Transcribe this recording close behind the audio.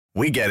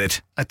We get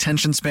it.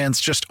 Attention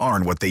spans just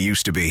aren't what they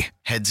used to be.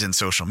 Heads in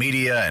social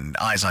media and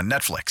eyes on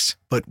Netflix.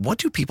 But what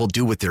do people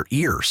do with their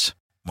ears?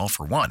 Well,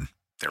 for one,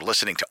 they're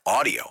listening to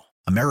audio.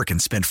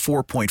 Americans spend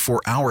 4.4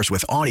 hours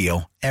with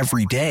audio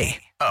every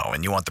day. Oh,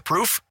 and you want the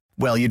proof?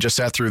 Well, you just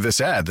sat through this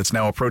ad that's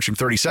now approaching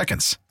 30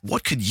 seconds.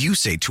 What could you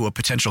say to a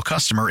potential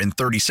customer in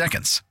 30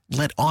 seconds?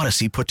 Let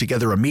Odyssey put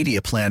together a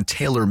media plan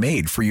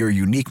tailor-made for your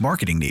unique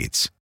marketing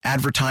needs.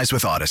 Advertise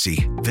with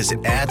Odyssey.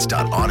 Visit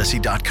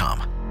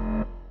ads.odyssey.com.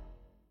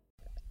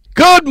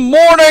 Good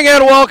morning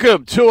and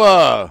welcome to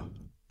a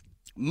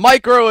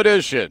micro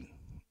edition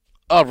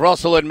of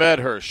Russell and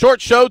Medhurst. Short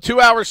show,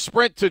 2-hour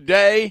sprint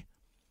today.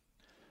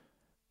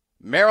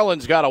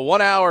 Maryland's got a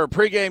 1-hour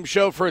pregame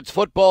show for its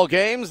football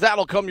games.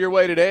 That'll come your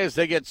way today as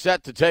they get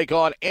set to take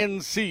on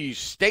NC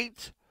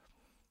State.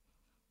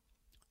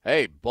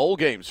 Hey, bowl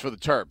games for the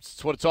Terps.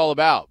 That's what it's all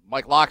about.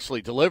 Mike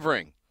Locksley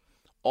delivering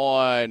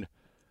on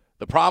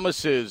the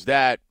promises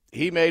that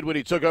he made when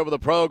he took over the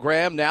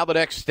program. Now the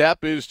next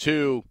step is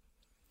to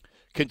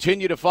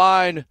continue to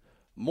find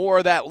more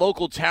of that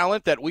local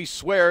talent that we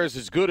swear is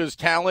as good as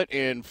talent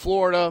in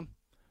Florida,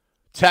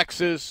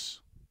 Texas,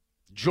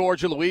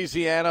 Georgia,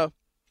 Louisiana.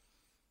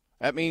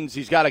 That means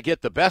he's got to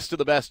get the best of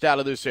the best out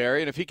of this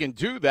area. And if he can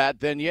do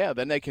that, then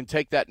they can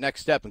take that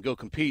next step and go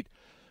compete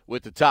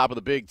with the top of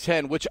the Big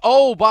Ten, which,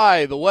 oh,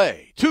 by the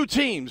way, 2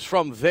 teams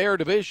from their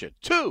division,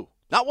 2,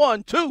 not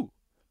 1, 2,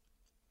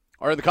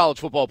 are in the college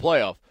football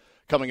playoff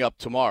coming up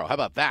tomorrow. How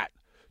about that?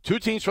 2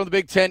 teams from the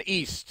Big Ten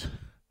East.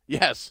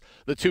 Yes,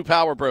 the 2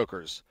 power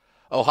brokers,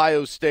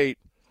 Ohio State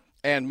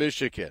and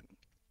Michigan.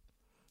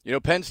 You know,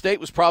 Penn State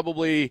was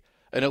probably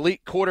an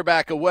elite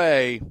quarterback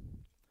away,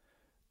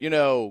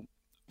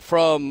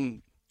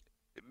 from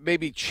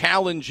maybe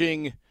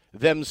challenging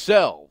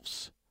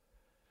themselves.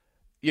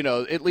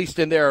 At least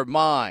in their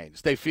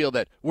minds, they feel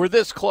that we're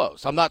this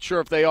close. I'm not sure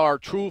if they are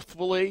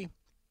truthfully,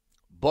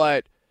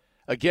 but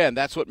again,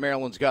 that's what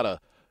Maryland's got to,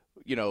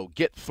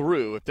 get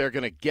through if they're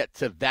going to get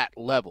to that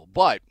level.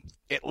 But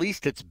at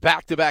least it's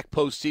back-to-back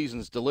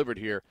postseasons delivered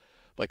here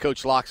by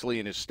Coach Locksley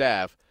and his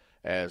staff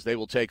as they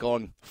will take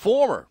on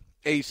former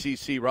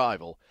ACC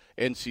rival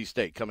NC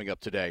State coming up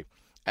today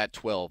at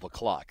 12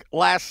 o'clock.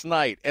 Last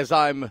night, as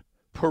I'm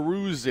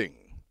perusing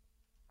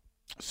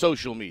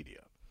social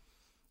media,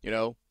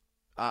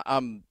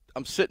 I'm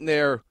sitting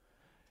there,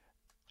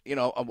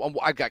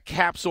 I've got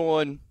caps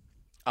on.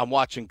 I'm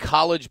watching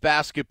college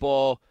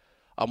basketball.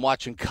 I'm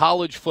watching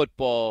college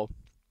football.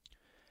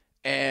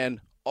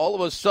 And all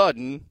of a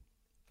sudden,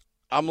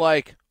 I'm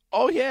like,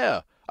 oh,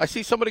 yeah. I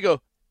see somebody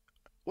go,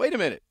 wait a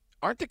minute.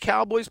 Aren't the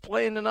Cowboys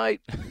playing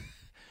tonight?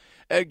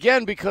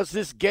 Again, because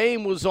this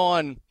game was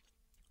on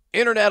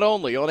internet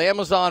only, on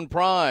Amazon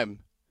Prime.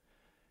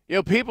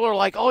 People are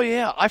like, oh,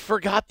 yeah, I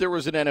forgot there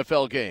was an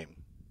NFL game.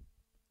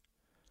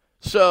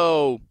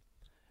 So,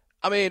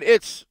 I mean,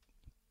 it's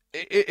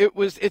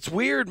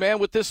weird, man,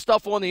 with this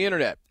stuff on the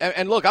internet.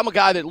 And look, I'm a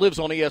guy that lives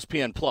on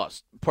ESPN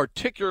Plus,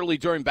 particularly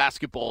during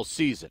basketball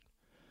season.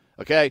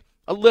 Okay?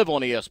 I live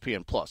on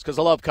ESPN Plus because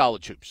I love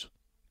college hoops.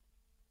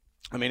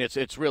 I mean,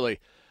 it's really,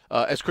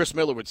 as Chris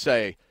Miller would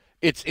say,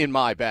 it's in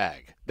my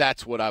bag.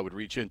 That's what I would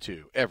reach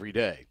into every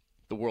day,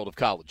 the world of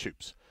college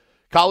hoops.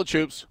 College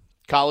hoops,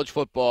 college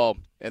football,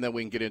 and then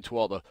we can get into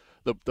all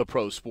the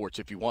pro sports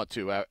if you want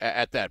to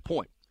at that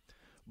point.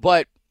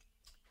 But,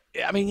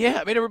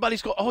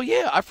 everybody's going, oh,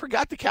 yeah, I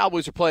forgot the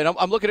Cowboys are playing.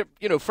 I'm looking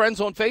at,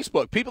 friends on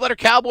Facebook, people that are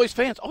Cowboys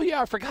fans. Oh,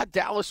 yeah, I forgot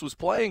Dallas was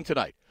playing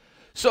tonight.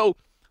 So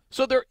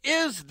there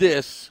is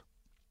this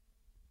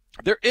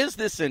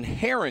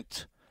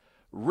inherent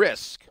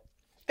risk.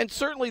 And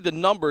certainly the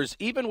numbers,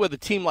 even with a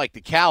team like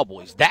the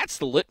Cowboys, that's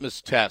the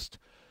litmus test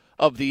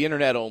of the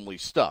internet-only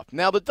stuff.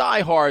 Now, the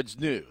diehards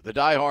knew. The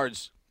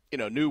diehards,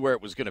 knew where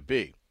it was going to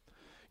be.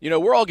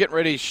 We're all getting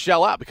ready to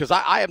shell out because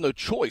I have no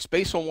choice.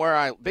 Based on where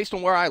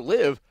I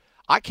live,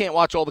 I can't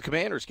watch all the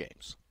Commanders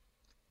games.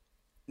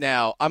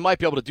 Now, I might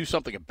be able to do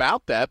something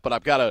about that, but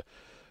I've got to,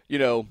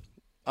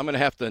 I'm going to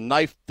have to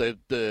knife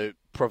the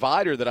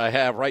provider that I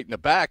have right in the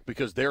back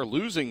because they're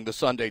losing the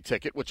Sunday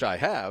ticket, which I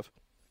have,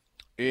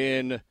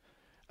 and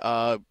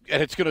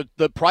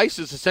the price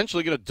is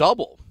essentially going to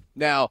double.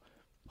 Now,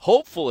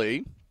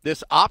 hopefully,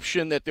 this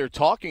option that they're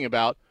talking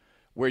about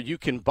where you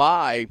can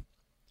buy,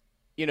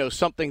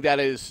 something that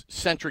is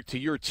centric to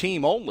your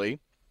team only,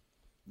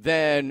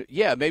 then,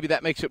 yeah, maybe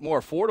that makes it more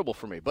affordable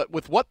for me. But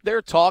with what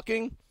they're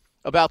talking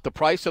about the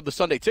price of the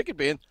Sunday ticket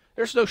being,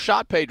 there's no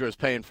shot Pedro's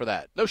paying for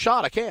that. No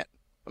shot, I can't.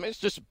 I mean, it's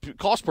just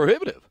cost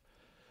prohibitive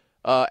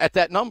at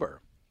that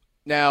number.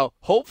 Now,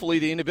 hopefully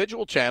the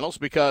individual channels,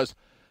 because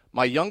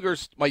my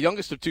youngest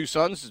of 2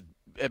 sons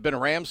have been a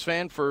Rams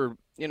fan for,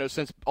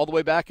 since all the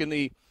way back in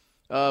the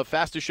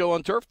Fastest Show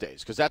on Turf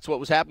days, because that's what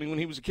was happening when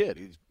he was a kid.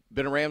 He's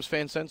been a Rams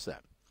fan since then.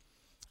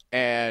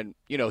 And,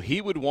 he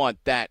would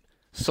want that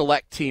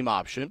select team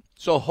option.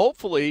 So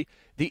hopefully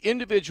the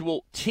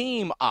individual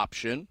team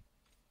option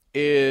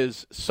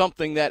is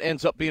something that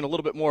ends up being a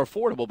little bit more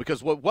affordable,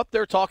 because what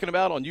they're talking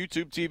about on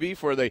YouTube TV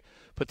for the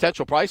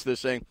potential price of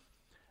this thing,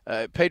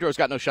 Pedro's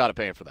got no shot at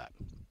paying for that.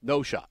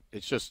 No shot.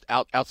 It's just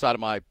outside of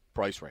my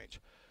price range.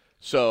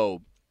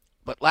 So,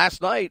 but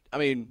last night, I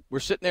mean, we're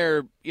sitting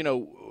there,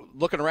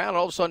 looking around, and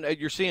all of a sudden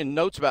you're seeing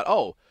notes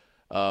about,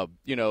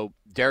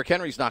 Derrick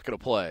Henry's not going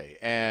to play,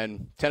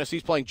 and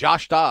Tennessee's playing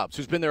Josh Dobbs,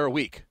 who's been there a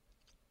week.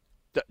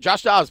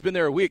 Josh Dobbs has been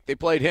there a week. They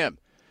played him.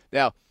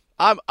 Now,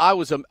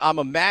 I'm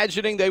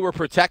imagining they were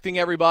protecting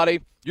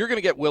everybody. You're going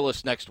to get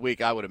Willis next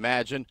week, I would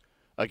imagine,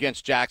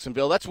 against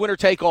Jacksonville. That's winner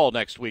take all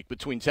next week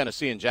between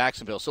Tennessee and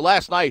Jacksonville. So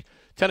last night,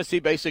 Tennessee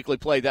basically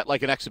played that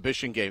like an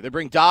exhibition game. They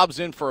bring Dobbs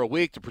in for a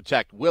week to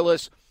protect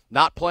Willis,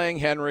 not playing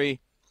Henry,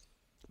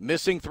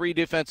 missing 3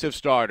 defensive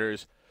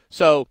starters.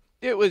 So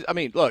it was,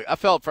 look,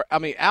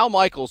 Al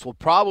Michaels will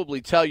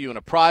probably tell you in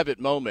a private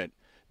moment,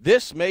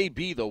 this may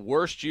be the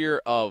worst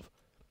year of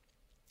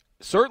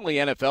certainly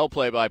NFL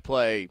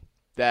play-by-play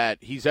that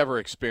he's ever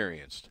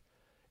experienced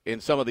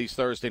in some of these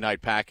Thursday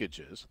night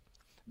packages.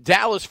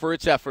 Dallas, for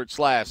its efforts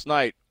last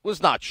night,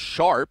 was not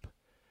sharp.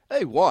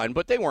 They won,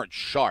 but they weren't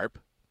sharp.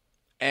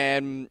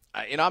 And,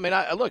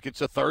 look,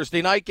 it's a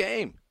Thursday night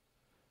game.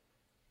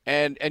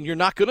 And you're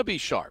not going to be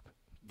sharp.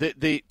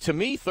 To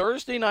me,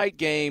 Thursday night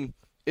game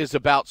is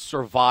about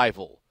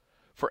survival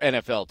for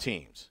NFL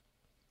teams.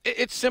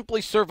 It's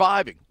simply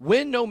surviving.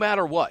 Win no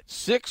matter what.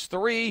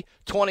 6-3,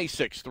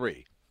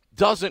 26-3.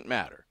 Doesn't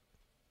matter.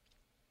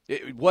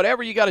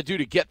 Whatever you got to do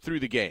to get through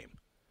the game.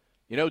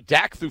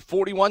 Dak threw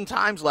 41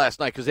 times last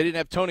night because they didn't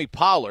have Tony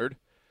Pollard.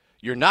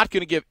 You're not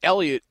going to give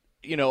Elliott,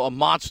 a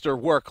monster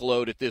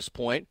workload at this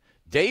point.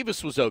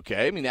 Davis was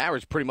okay. They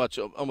averaged pretty much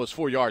almost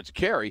 4 yards a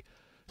carry.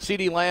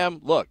 CeeDee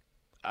Lamb, look,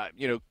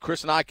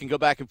 Chris and I can go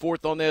back and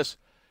forth on this.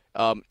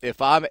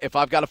 If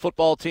I've got a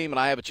football team and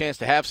I have a chance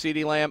to have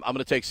CeeDee Lamb, I'm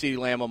going to take CeeDee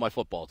Lamb on my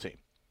football team.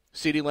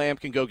 CeeDee Lamb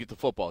can go get the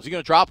football. Is he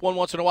going to drop one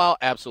once in a while?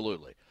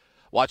 Absolutely.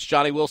 Watch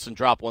Johnny Wilson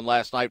drop one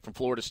last night from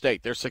Florida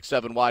State. Their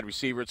 6'7" wide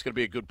receiver. It's going to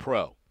be a good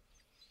pro.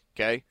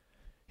 Okay?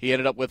 He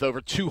ended up with over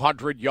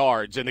 200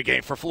 yards in the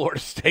game for Florida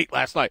State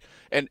last night.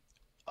 And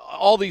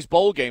all these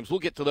bowl games, we'll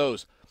get to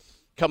those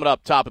coming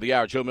up top of the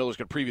hour. Joe Miller's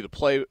going to preview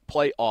the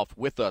playoff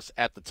with us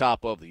at the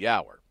top of the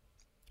hour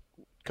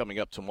coming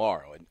up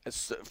tomorrow. And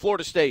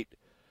Florida State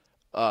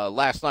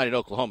last night in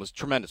Oklahoma was a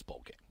tremendous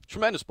bowl game.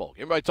 Tremendous bowl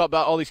game. Everybody talked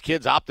about all these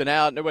kids opting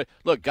out. And everybody,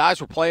 look,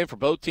 guys were playing for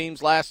both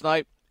teams last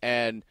night,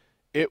 and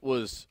it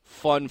was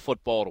fun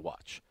football to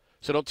watch.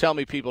 So don't tell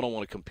me people don't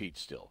want to compete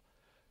still,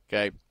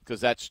 okay,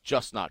 because that's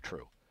just not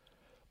true.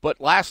 But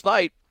last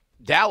night,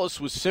 Dallas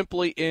was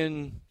simply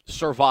in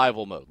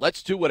survival mode.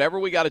 Let's do whatever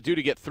we got to do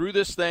to get through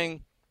this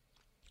thing,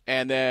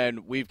 and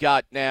then we've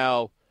got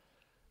now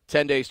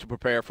 10 days to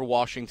prepare for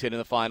Washington in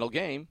the final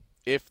game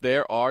if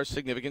there are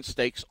significant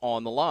stakes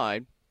on the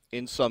line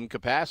in some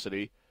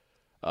capacity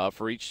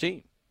for each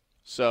team.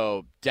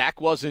 So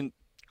Dak wasn't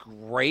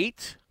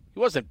great. He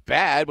wasn't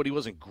bad, but he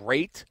wasn't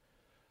great.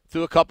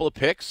 Threw a couple of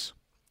picks,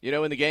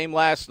 in the game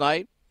last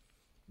night.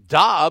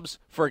 Dobbs,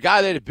 for a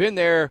guy that had been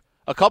there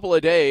a couple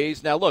of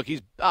days. Now, look,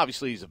 he's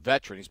a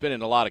veteran. He's been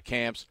in a lot of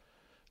camps.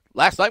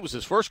 Last night was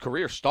his first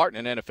career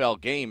starting an NFL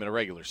game in a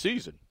regular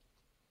season.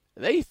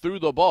 They threw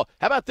the ball.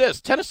 How about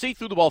this? Tennessee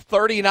threw the ball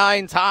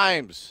 39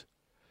 times.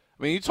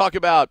 You talk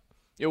about,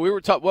 what we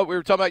were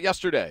talking about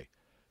yesterday,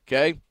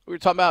 okay? We were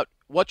talking about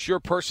what's your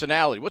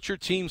personality? What's your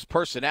team's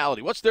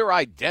personality? What's their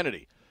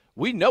identity?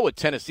 We know what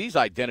Tennessee's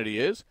identity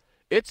is.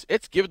 It's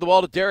give the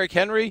ball to Derrick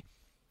Henry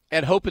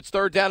and hope it's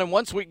third down and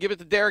 1 so we can give it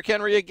to Derrick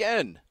Henry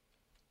again.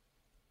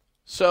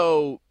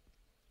 So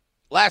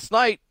last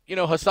night,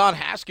 Hassan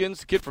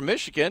Haskins, the kid from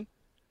Michigan,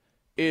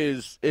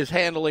 is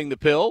handling the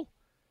pill.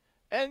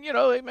 And,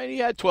 he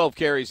had 12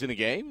 carries in the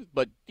game,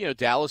 but,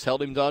 Dallas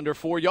held him to under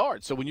 4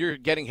 yards. So when you're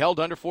getting held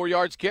under 4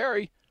 yards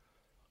carry,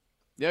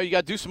 you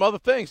got to do some other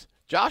things.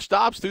 Josh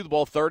Dobbs threw the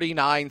ball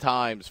 39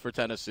 times for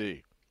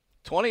Tennessee.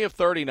 20 of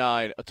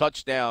 39, a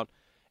touchdown,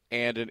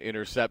 and an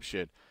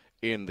interception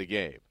in the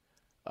game.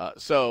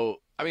 It's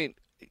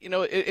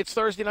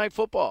Thursday night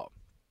football.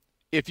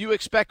 If you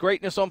expect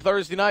greatness on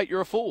Thursday night,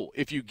 you're a fool.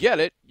 If you get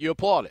it, you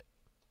applaud it.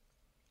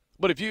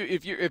 But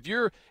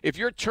if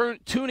you're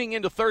tuning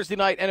into Thursday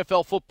night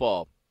NFL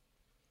football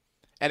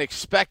and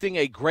expecting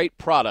a great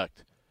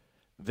product,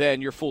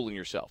 then you're fooling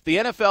yourself. The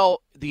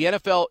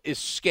NFL is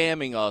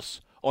scamming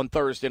us on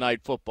Thursday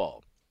night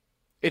football.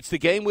 It's the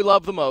game we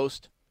love the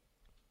most.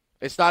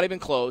 It's not even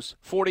close.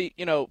 40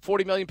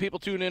 million people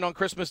tune in on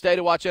Christmas Day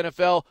to watch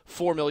NFL.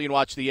 4 million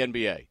watch the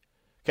NBA.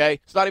 Okay?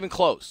 It's not even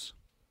close.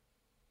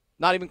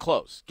 Not even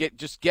close.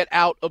 Just get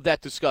out of that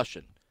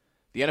discussion.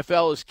 The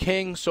NFL is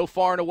king so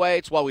far and away.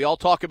 It's why we all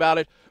talk about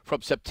it.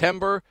 From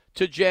September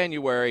to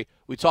January,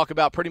 we talk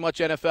about pretty much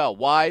NFL.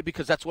 Why?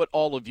 Because that's what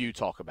all of you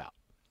talk about.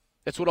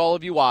 That's what all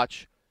of you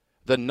watch.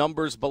 The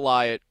numbers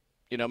belie it.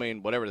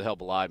 Whatever the hell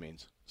belie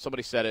means.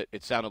 Somebody said it.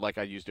 It sounded like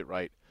I used it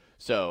right,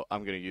 so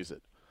I'm going to use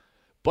it.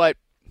 But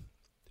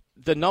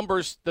the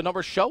numbers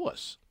show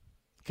us.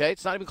 Okay?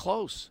 It's not even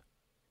close.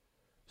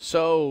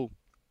 So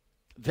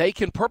they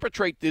can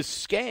perpetrate this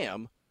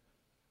scam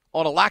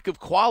on a lack of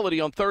quality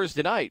on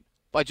Thursday night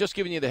by just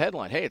giving you the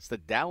headline. Hey, it's the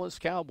Dallas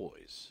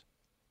Cowboys.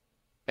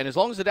 And as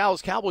long as the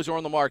Dallas Cowboys are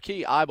on the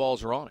marquee,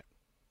 eyeballs are on it.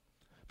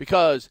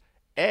 because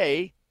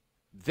they're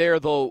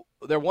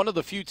one of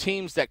the few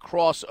teams that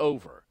cross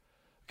over.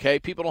 Okay,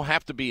 people don't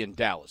have to be in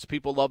Dallas.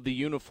 People love the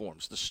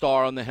uniforms, the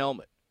star on the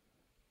helmet,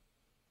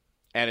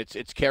 and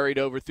it's carried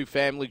over through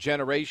family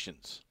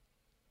generations.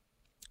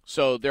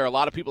 So there are a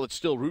lot of people that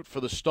still root for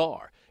the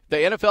star. The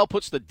NFL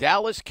puts the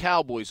Dallas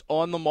Cowboys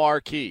on the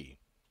marquee.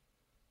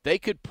 They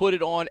could put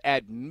it on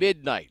at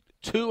midnight,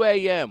 2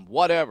 a.m.,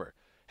 whatever.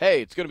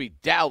 Hey, it's going to be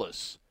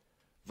Dallas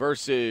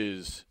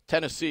versus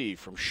Tennessee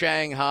from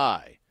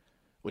Shanghai,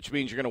 which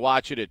means you're going to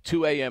watch it at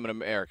 2 a.m. in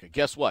America.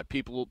 Guess what?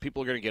 People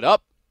are going to get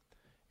up,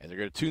 and they're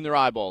going to tune their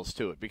eyeballs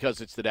to it because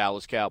it's the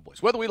Dallas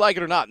Cowboys. Whether we like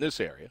it or not in this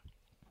area,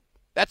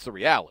 that's the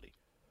reality.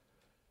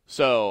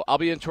 So I'll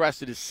be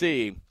interested to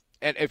see.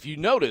 And if you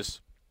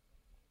notice,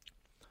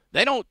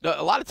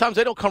 a lot of times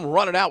they don't come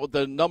running out with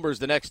the numbers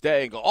the next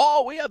day and go,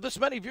 oh, we have this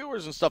many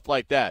viewers and stuff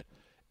like that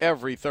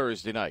every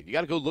Thursday night. You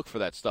got to go look for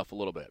that stuff a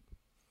little bit.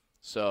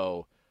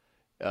 So,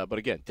 but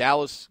again,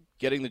 Dallas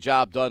getting the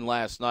job done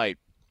last night,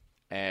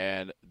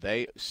 and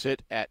they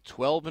sit at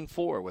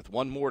 12-4 with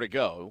one more to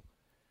go.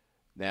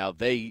 Now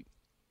they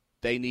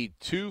need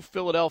 2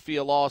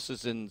 Philadelphia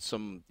losses and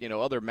some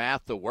other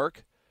math to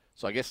work.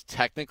 So I guess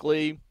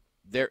technically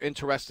they're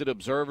interested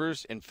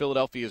observers in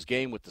Philadelphia's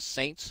game with the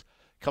Saints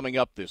coming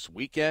up this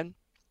weekend.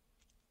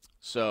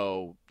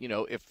 So,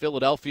 if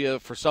Philadelphia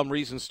for some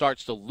reason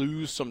starts to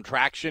lose some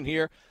traction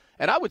here,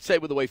 and I would say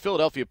with the way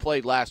Philadelphia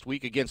played last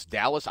week against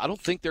Dallas, I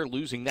don't think they're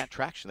losing that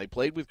traction. They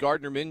played with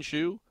Gardner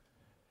Minshew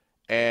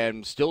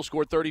and still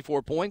scored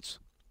 34 points.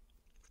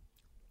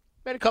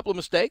 Made a couple of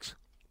mistakes.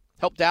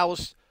 Helped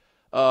Dallas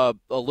a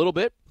little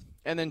bit.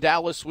 And then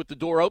Dallas, with the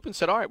door open,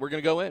 said, all right, we're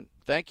going to go in.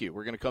 Thank you.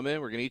 We're going to come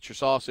in. We're going to eat your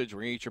sausage.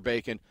 We're going to eat your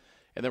bacon.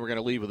 And then we're going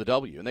to leave with a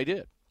W. And they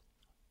did.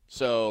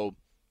 So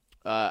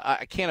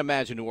I can't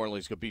imagine New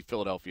Orleans going to beat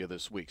Philadelphia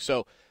this week.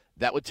 So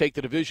that would take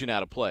the division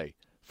out of play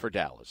for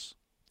Dallas,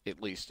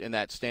 at least in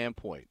that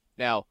standpoint.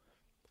 Now,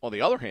 on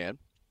the other hand,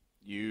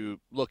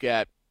 you look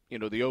at,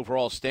 the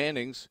overall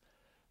standings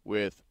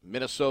with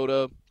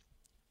Minnesota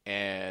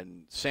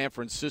and San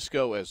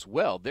Francisco as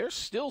well. There's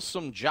still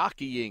some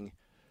jockeying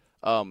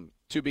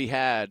to be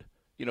had,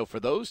 for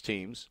those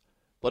teams.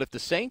 But if the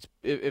Saints,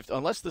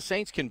 unless the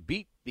Saints can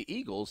beat the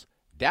Eagles,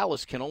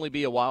 Dallas can only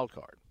be a wild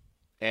card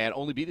and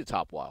only be the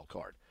top wild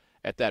card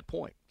at that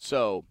point.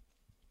 So,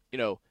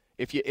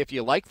 if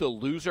you like the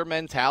loser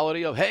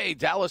mentality of, hey,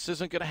 Dallas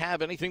isn't going to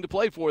have anything to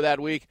play for that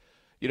week,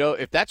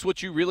 if that's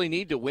what you really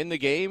need to win the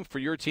game for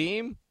your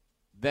team,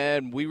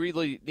 then we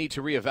really need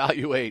to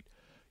reevaluate,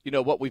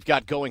 what we've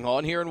got going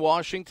on here in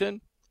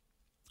Washington.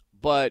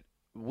 But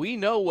we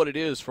know what it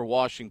is for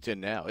Washington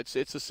now. It's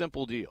a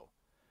simple deal.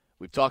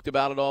 We've talked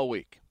about it all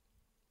week.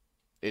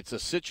 It's a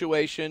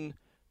situation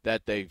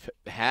that they've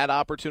had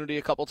opportunity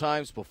a couple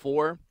times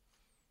before.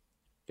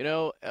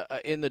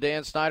 In the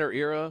Dan Snyder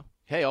era,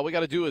 hey, all we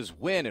got to do is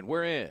win and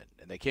we're in,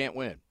 and they can't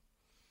win.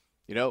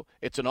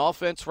 It's an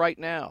offense right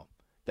now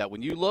that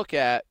when you look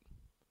at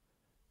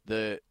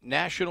the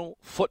National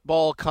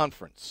Football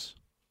Conference,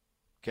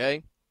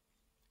 okay,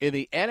 in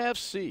the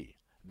NFC,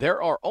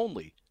 there are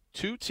only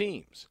 2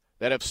 teams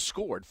that have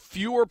scored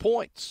fewer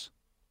points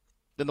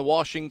than the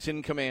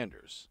Washington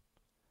Commanders.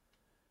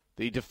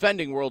 The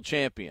defending world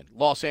champion,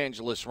 Los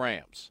Angeles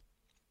Rams,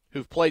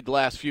 who've played the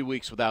last few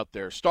weeks without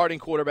their starting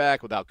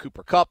quarterback, without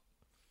Cooper Kupp.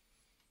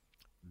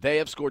 They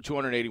have scored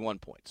 281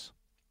 points.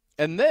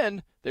 And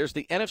then there's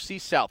the NFC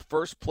South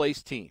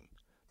first-place team,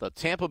 the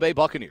Tampa Bay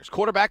Buccaneers,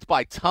 quarterbacked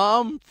by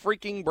Tom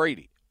freaking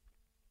Brady.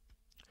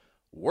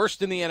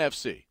 Worst in the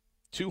NFC,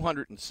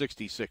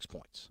 266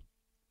 points.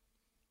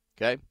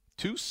 Okay?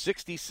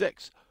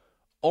 266.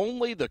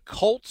 Only the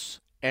Colts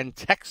and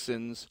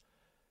Texans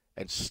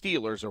and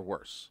Steelers are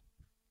worse.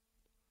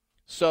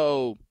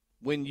 So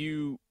when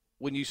you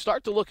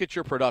start to look at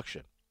your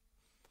production,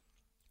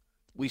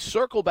 we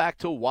circle back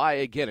to why,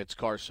 again, it's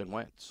Carson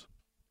Wentz.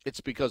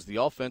 It's because the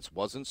offense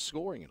wasn't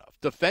scoring enough.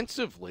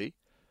 Defensively,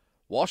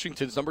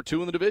 Washington's number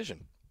 2 in the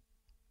division.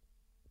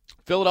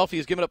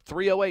 Philadelphia's given up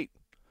 308.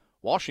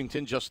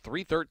 Washington just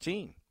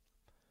 313.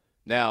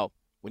 Now,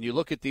 when you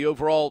look at the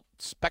overall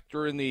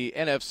specter in the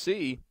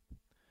NFC,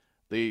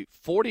 the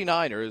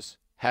 49ers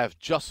have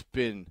just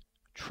been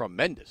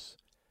tremendous.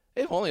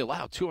 They've only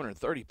allowed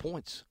 230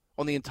 points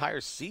on the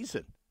entire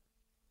season.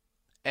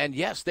 And,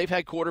 yes, they've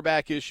had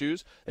quarterback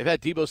issues. They've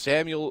had Deebo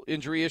Samuel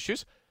injury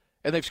issues,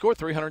 and they've scored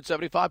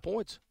 375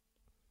 points.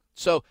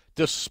 So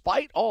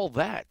despite all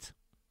that,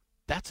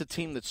 that's a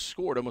team that's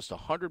scored almost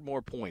 100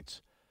 more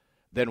points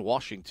than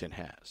Washington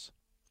has.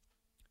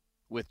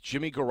 With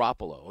Jimmy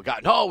Garoppolo.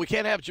 We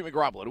can't have Jimmy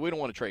Garoppolo. We don't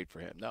want to trade for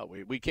him. No,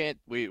 we can't.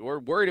 We're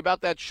worried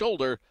about that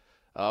shoulder.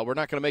 We're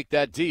not going to make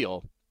that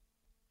deal.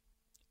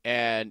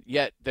 And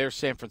yet there's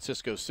San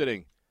Francisco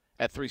sitting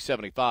at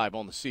 375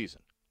 on the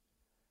season.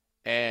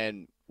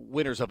 And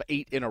winners of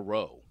 8 in a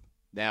row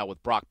now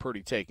with Brock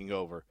Purdy taking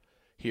over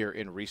here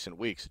in recent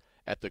weeks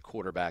at the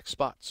quarterback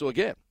spot. So,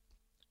 again,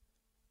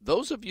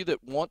 those of you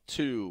that want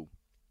to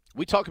 –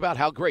 we talk about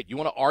how great. You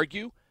want to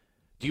argue?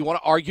 Do you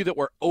want to argue that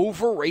we're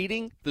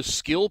overrating the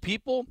skill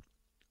people?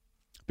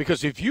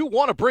 Because if you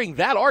want to bring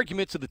that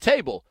argument to the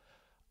table,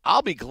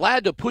 I'll be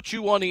glad to put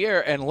you on the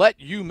air and let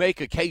you make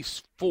a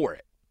case for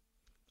it,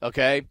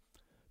 okay?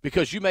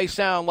 Because you may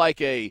sound like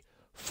a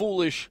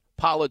foolish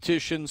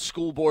politician,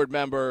 school board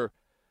member,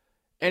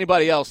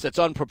 anybody else that's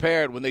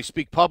unprepared when they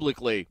speak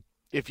publicly,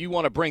 if you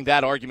want to bring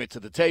that argument to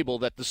the table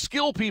that the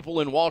skill people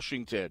in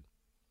Washington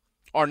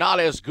are not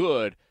as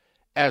good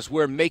as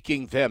we're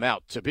making them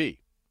out to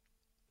be.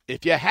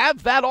 If you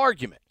have that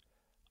argument,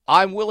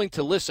 I'm willing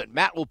to listen.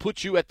 Matt will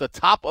put you at the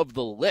top of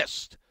the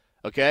list,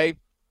 okay?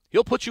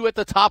 He'll put you at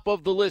the top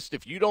of the list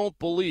if you don't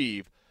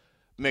believe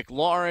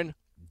McLaurin,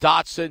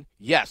 Dotson.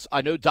 Yes,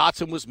 I know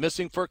Dotson was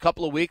missing for a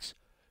couple of weeks.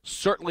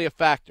 Certainly a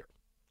factor.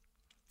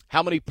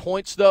 How many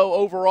points, though,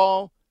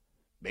 overall?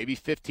 Maybe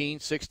 15,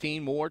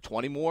 16 more,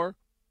 20 more.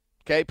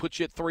 Okay, puts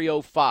you at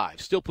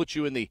 305. Still puts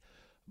you in the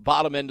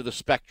bottom end of the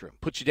spectrum.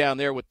 Puts you down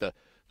there with the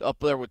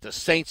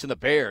Saints and the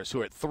Bears,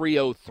 who are at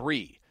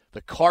 303. The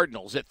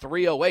Cardinals at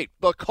 308.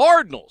 The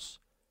Cardinals,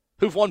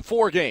 who've won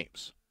 4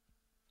 games,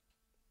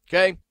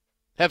 okay,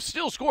 have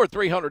still scored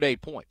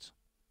 308 points.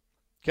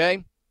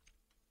 Okay?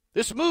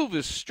 This move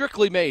is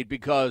strictly made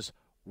because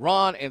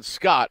Ron and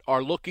Scott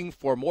are looking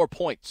for more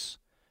points.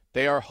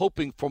 They are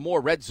hoping for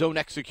more red zone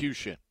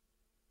execution.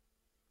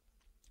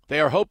 They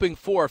are hoping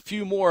for a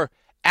few more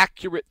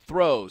accurate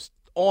throws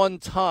on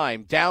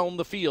time down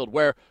the field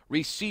where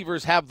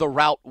receivers have the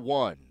route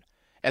won.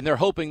 And they're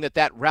hoping that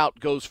that route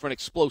goes for an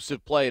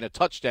explosive play and a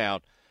touchdown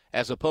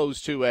as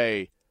opposed to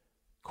a,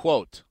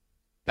 quote,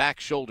 back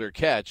shoulder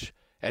catch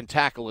and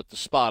tackle at the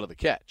spot of the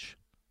catch.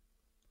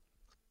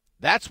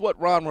 That's what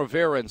Ron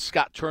Rivera and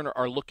Scott Turner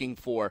are looking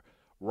for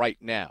right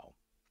now.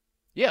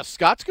 Yeah,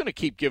 Scott's going to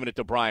keep giving it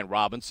to Brian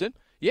Robinson.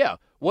 Yeah,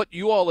 what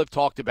you all have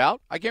talked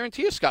about, I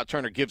guarantee you Scott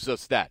Turner gives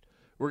us that.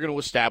 We're going to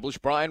establish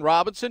Brian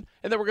Robinson,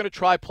 and then we're going to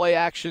try play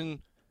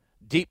action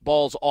deep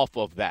balls off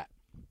of that.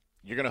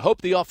 You're going to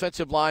hope the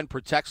offensive line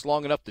protects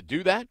long enough to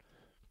do that,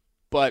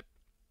 but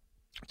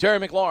Terry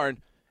McLaurin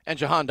and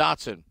Jahan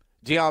Dotson,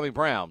 De'Ami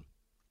Brown,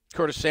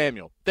 Curtis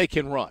Samuel, they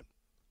can run,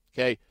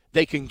 okay?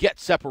 They can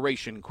get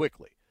separation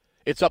quickly.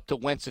 It's up to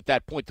Wentz at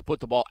that point to put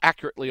the ball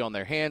accurately on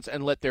their hands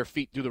and let their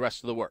feet do the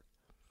rest of the work.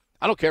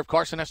 I don't care if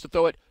Carson has to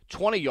throw it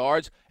 20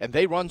 yards and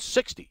they run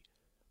 60.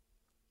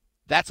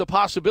 That's a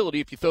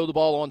possibility if you throw the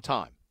ball on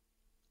time.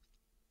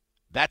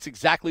 That's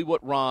exactly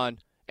what Ron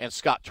and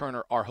Scott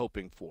Turner are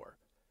hoping for.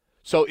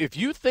 So if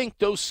you think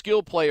those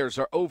skill players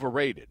are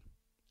overrated,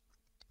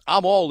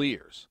 I'm all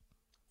ears.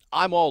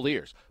 I'm all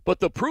ears. But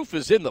the proof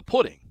is in the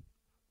pudding.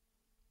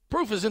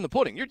 Proof is in the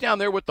pudding. You're down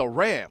there with the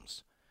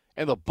Rams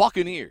and the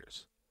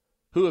Buccaneers,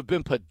 who have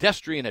been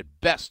pedestrian at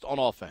best on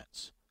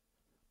offense.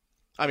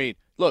 I mean,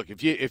 look,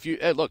 if you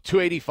look,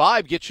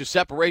 285 gets you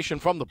separation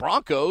from the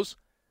Broncos.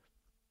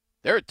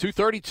 They're at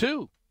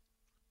 232.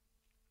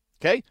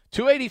 Okay?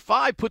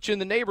 285 puts you in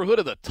the neighborhood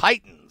of the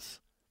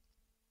Titans,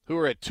 who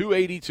are at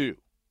 282.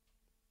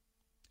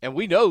 And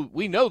we know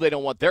they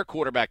don't want their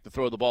quarterback to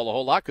throw the ball a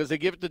whole lot because they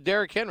give it to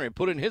Derrick Henry and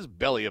put in his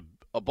belly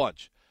a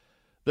bunch.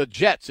 The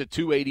Jets at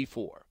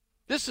 284.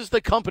 This is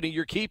the company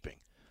you're keeping.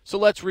 So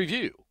let's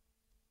review.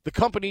 The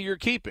company you're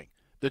keeping.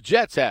 The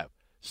Jets have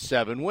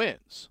 7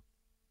 wins.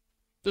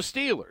 The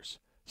Steelers,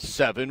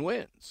 7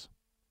 wins.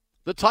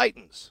 The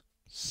Titans,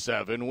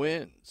 7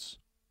 wins.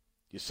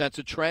 You sense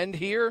a trend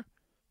here?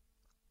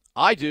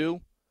 I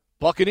do.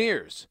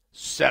 Buccaneers,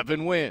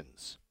 7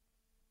 wins.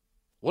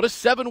 What does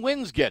 7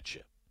 wins get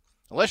you?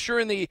 Unless you're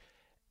in the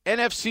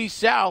NFC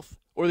South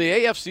or the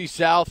AFC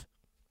South,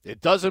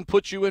 it doesn't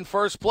put you in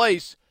first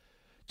place.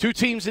 2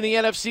 teams in the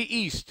NFC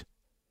East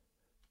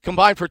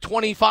combined for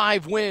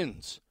 25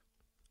 wins.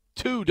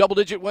 2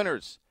 double-digit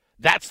winners.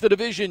 That's the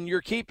division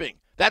you're keeping.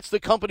 That's the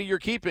company you're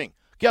keeping.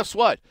 Guess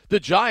what? The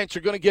Giants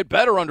are going to get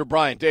better under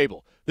Brian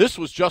Daboll. This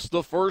was just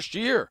the first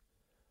year.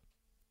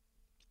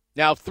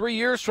 Now, 3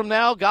 years from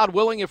now, God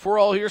willing, if we're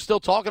all here still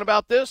talking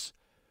about this,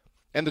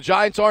 and the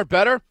Giants aren't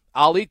better,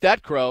 I'll eat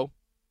that crow.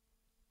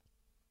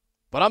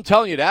 But I'm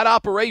telling you, that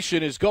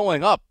operation is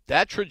going up.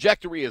 That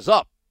trajectory is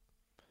up.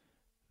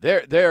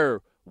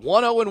 They're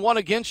 1-0-1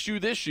 against you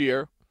this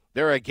year.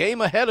 They're a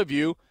game ahead of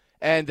you,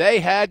 and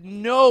they had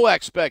no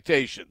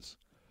expectations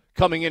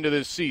coming into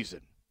this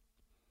season.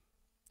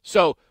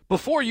 So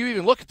before you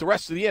even look at the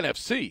rest of the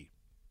NFC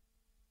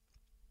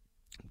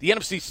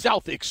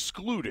South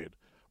excluded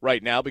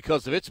right now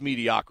because of its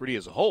mediocrity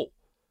as a whole,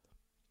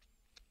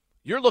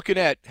 you're looking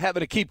at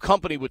having to keep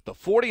company with the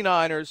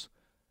 49ers,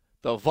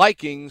 the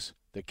Vikings,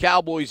 the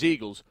Cowboys,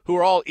 Eagles, who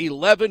are all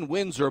 11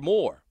 wins or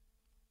more.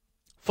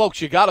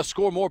 Folks, you got to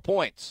score more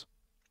points.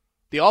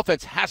 The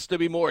offense has to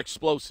be more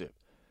explosive.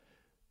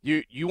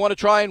 You want to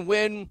try and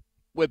win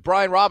with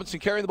Brian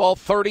Robinson carrying the ball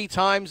 30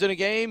 times in a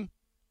game?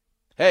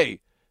 Hey,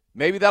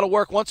 maybe that'll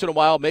work once in a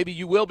while. Maybe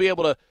you will be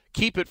able to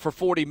keep it for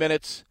 40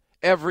 minutes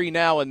every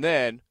now and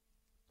then.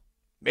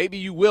 Maybe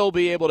you will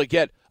be able to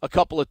get a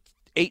couple of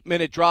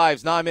 8-minute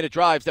drives, 9-minute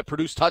drives that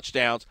produce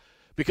touchdowns.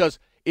 Because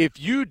if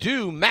you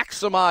do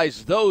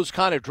maximize those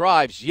kind of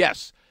drives,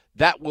 yes,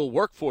 that will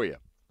work for you.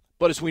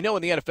 But as we know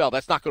in the NFL,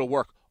 that's not going to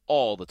work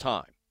all the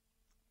time.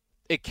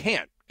 It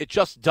can't. It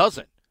just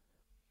doesn't.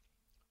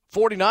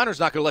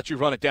 49ers not going to let you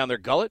run it down their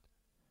gullet.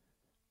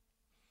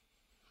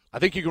 I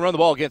think you can run the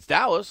ball against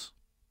Dallas.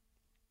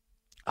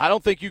 I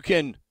don't think you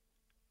can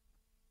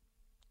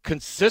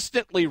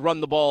consistently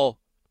run the ball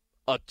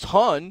a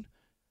ton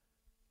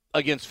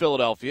against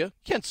Philadelphia. You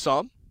can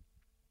some.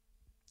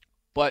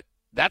 But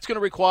that's going to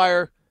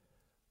require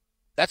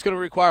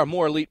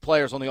more elite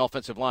players on the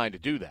offensive line to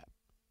do that.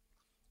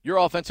 Your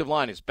offensive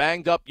line is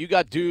banged up. You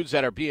got dudes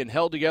that are being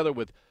held together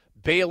with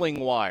baling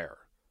wire.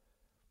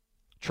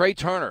 Trey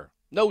Turner,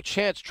 no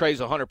chance Trey's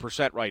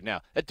 100% right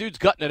now. That dude's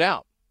gutting it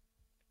out.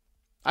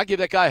 I give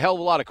that guy a hell of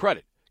a lot of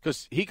credit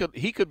because he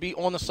could be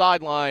on the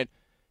sideline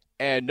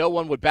and no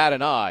one would bat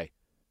an eye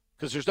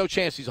because there's no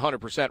chance he's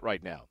 100%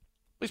 right now.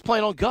 He's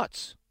playing on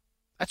guts.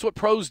 That's what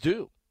pros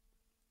do.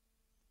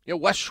 You know,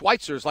 Wes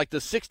Schweitzer is like the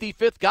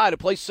 65th guy to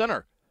play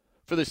center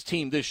for this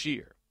team this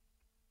year.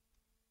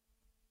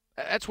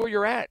 That's where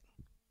you're at.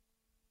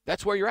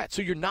 That's where you're at.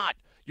 So you're not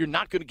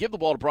going to give the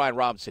ball to Brian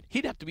Robinson.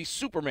 He'd have to be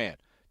Superman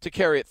to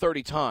carry it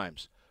 30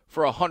 times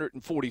for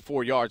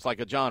 144 yards like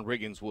a John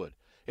Riggins would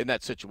in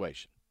that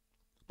situation.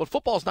 But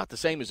football's not the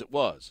same as it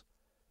was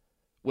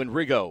when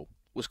Riggo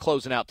was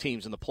closing out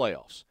teams in the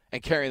playoffs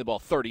and carrying the ball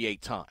 38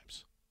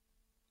 times.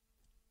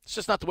 It's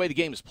just not the way the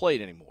game is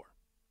played anymore.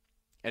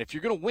 And if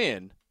you're going to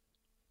win,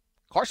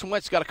 Carson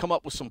Wentz got to come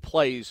up with some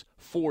plays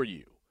for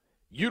you,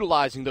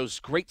 utilizing those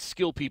great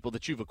skill people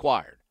that you've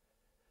acquired.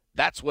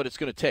 That's what it's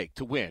going to take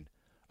to win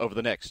over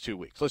the next 2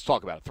 weeks. Let's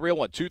talk about it.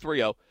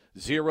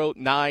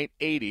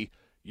 301-230-0980.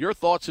 Your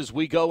thoughts as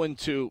we go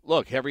into,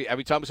 look, every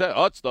time we say,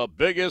 oh, it's the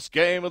biggest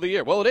game of the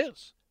year. Well, it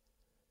is.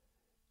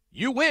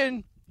 You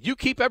win, you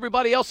keep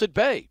everybody else at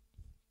bay.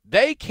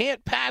 They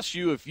can't pass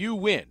you if you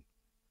win.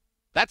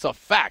 That's a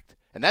fact,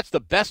 and that's the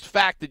best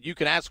fact that you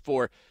can ask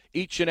for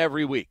each and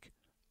every week.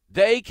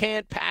 They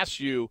can't pass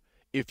you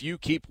if you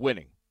keep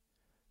winning.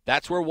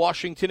 That's where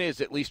Washington is,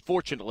 at least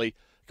fortunately,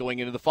 going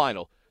into the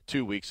final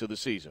 2 weeks of the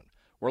season.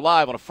 We're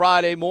live on a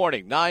Friday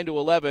morning, 9 to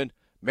 11.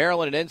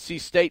 Maryland and NC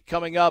State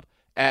coming up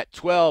at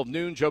 12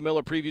 noon. Joe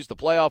Miller previews the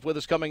playoff with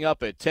us coming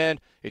up at 10.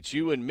 It's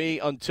you and me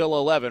until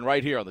 11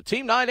 right here on the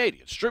Team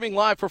 980. It's streaming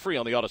live for free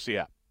on the Odyssey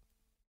app.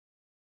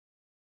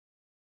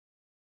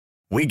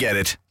 We get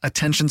it.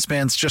 Attention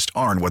spans just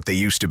aren't what they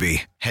used to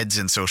be. Heads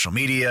in social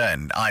media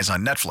and eyes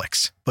on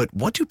Netflix. But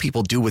what do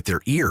people do with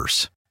their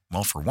ears?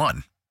 Well, for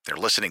one, they're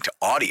listening to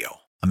audio.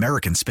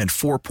 Americans spend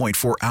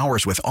 4.4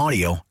 hours with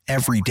audio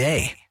every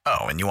day.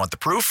 Oh, and you want the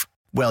proof?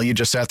 Well, you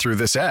just sat through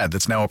this ad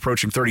that's now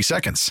approaching 30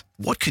 seconds.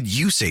 What could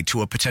you say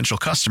to a potential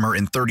customer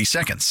in 30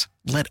 seconds?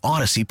 Let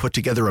Odyssey put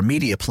together a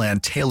media plan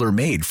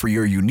tailor-made for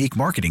your unique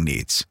marketing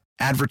needs.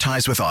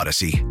 Advertise with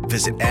Odyssey.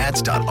 Visit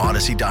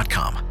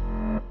ads.odyssey.com.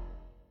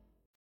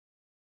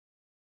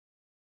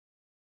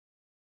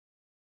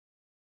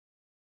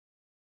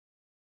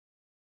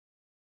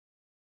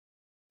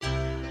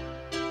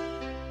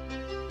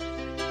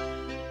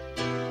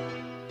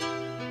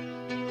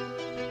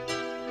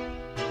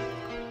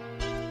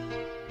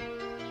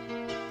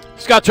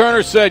 Scott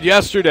Turner said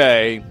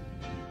yesterday,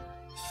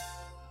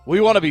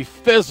 we want to be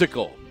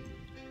physical.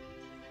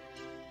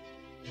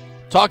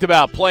 Talked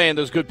about playing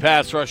those good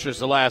pass rushers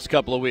the last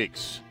couple of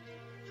weeks.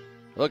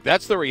 Look,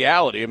 that's the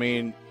reality. I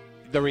mean,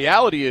 the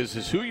reality is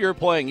who you're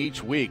playing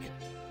each week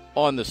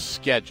on the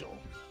schedule.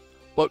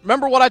 But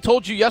remember what I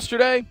told you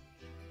yesterday?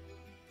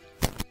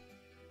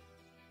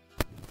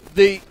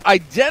 The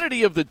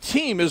identity of the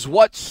team is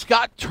what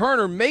Scott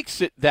Turner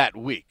makes it that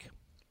week.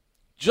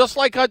 Just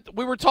like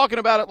we were talking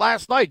about it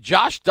last night,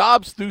 Josh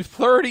Dobbs threw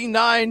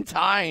 39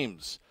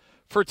 times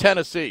for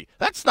Tennessee.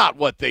 That's not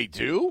what they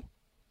do.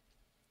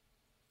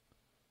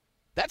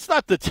 That's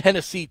not the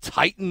Tennessee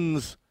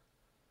Titans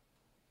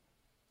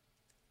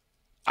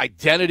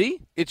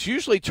identity. It's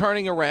usually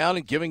turning around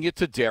and giving it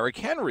to Derrick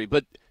Henry.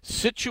 But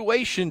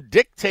situation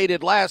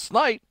dictated last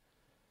night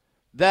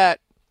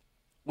that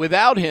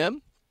without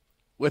him,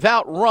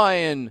 without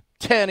Ryan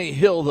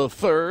Tannehill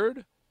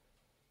III,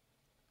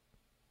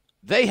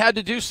 they had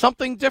to do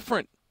something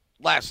different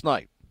last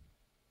night.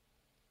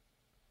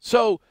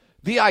 So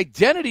the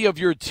identity of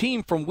your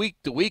team from week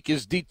to week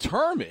is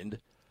determined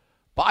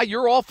by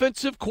your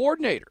offensive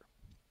coordinator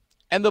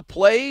and the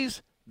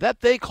plays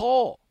that they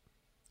call.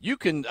 You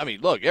can, I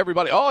mean, look,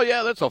 everybody, oh,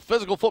 yeah, that's a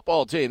physical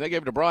football team. They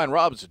gave it to Brian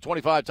Robinson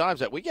 25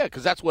 times that week. Yeah,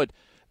 because that's what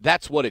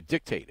it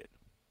dictated.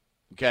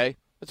 Okay?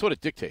 That's what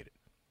it dictated.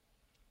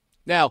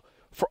 Now,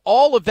 for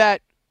all of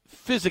that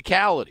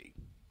physicality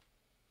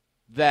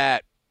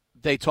that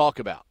they talk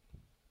about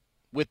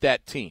with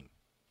that team.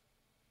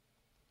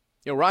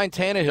 You know, Ryan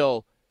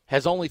Tannehill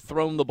has only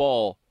thrown the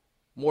ball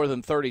more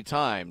than 30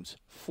 times,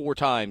 4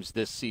 times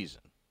this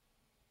season.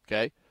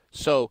 Okay?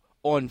 So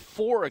on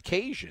 4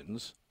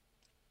 occasions,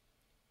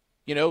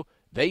 you know,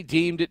 they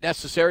deemed it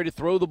necessary to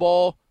throw the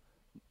ball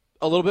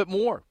a little bit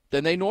more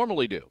than they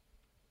normally do.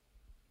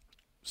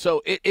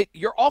 So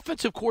your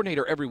offensive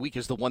coordinator every week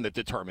is the one that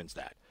determines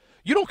that.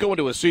 You don't go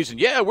into a season,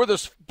 yeah, we're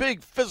this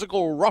big,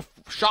 physical,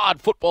 rough-shod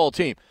football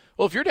team.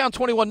 Well, if you're down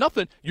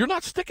 21-0, you're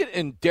not sticking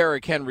in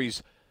Derrick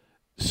Henry's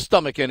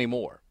stomach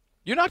anymore.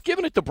 You're not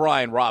giving it to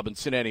Brian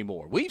Robinson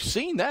anymore. We've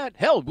seen that.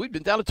 Hell, we've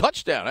been down a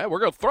touchdown. We're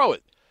going to throw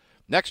it.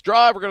 Next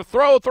drive, we're going to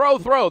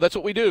throw. That's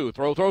what we do.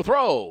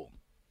 Throw.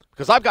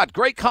 Because I've got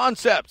great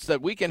concepts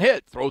that we can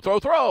hit. Throw.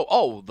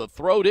 Oh, the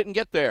throw didn't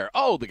get there.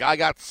 Oh, the guy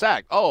got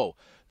sacked. Oh,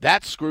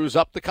 that screws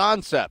up the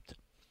concept.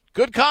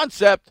 Good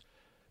concept,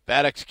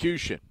 bad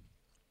execution.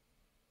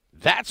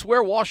 That's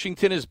where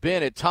Washington has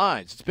been at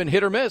times. It's been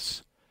hit or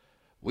miss.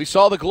 We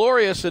saw the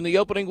glorious in the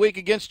opening week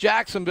against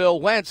Jacksonville.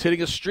 Wentz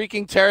hitting a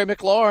streaking Terry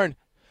McLaurin.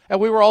 And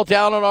we were all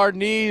down on our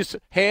knees,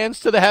 hands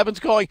to the heavens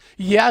going,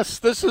 yes,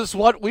 this is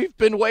what we've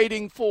been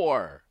waiting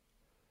for.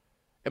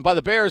 And by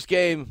the Bears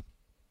game,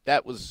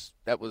 that was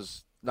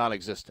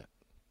non-existent.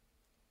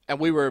 And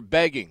we were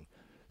begging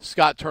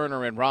Scott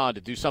Turner and Ron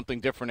to do something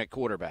different at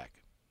quarterback.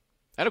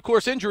 And, of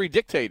course, injury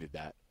dictated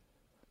that.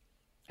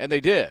 And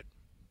they did.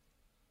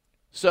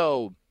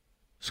 So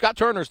Scott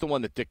Turner's the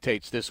one that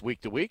dictates this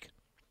week to week.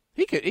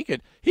 He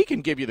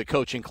can give you the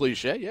coaching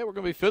cliche. Yeah, we're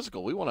going to be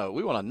physical. We want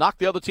to knock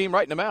the other team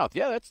right in the mouth.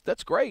 Yeah,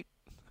 that's great.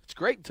 It's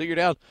great until you're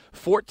down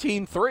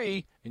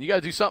 14-3 and you got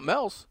to do something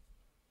else.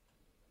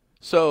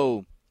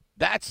 So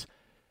that's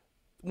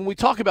when we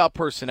talk about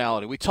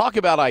personality, we talk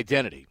about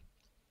identity.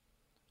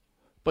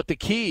 But the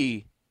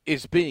key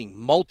is being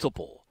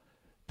multiple.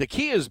 The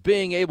key is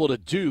being able to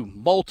do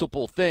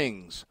multiple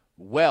things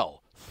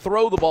well.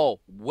 Throw the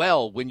ball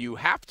well when you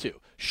have to.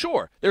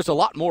 Sure, there's a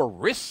lot more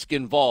risk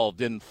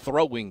involved in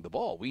throwing the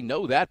ball. We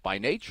know that by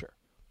nature.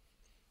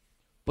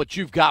 But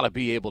you've got to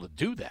be able to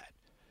do that.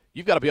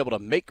 You've got to be able to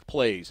make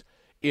plays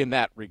in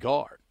that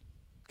regard.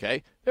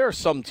 Okay? There are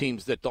some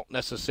teams that don't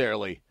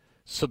necessarily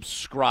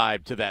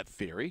subscribe to that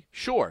theory.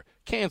 Sure,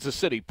 Kansas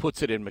City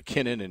puts it in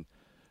McKinnon and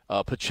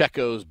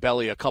Pacheco's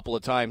belly a couple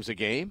of times a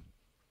game.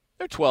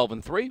 They're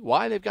 12-3.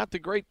 Why? They've got the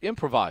great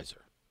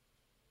improviser.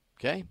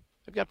 Okay?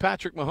 They've got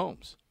Patrick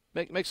Mahomes.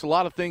 Makes a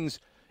lot of things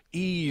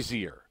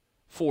easier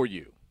for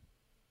you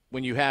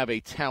when you have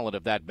a talent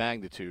of that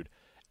magnitude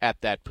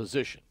at that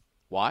position.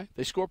 Why?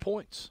 They score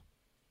points.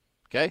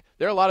 Okay?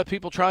 There are a lot of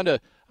people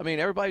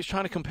everybody's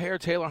trying to compare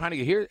Taylor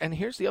Heinicke here, and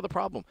here's the other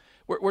problem.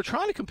 We're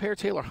trying to compare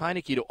Taylor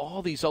Heinicke to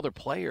all these other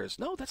players.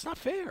 No, that's not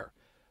fair.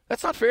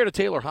 That's not fair to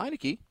Taylor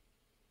Heinicke.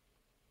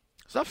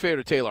 It's not fair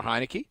to Taylor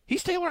Heinicke.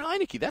 He's Taylor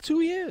Heinicke. That's who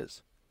he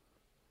is.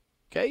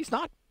 Okay? He's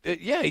not.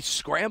 He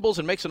scrambles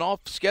and makes an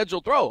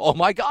off-schedule throw. Oh,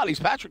 my God, he's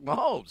Patrick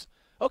Mahomes.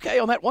 Okay,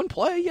 on that one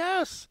play,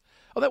 yes.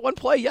 On that one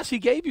play, yes, he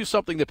gave you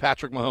something that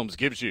Patrick Mahomes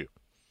gives you.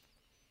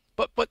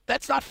 But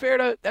that's not fair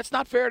to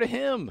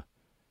him.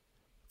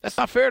 That's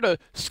not fair to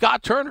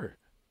Scott Turner.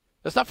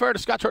 That's not fair to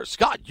Scott Turner.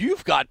 Scott,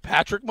 you've got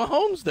Patrick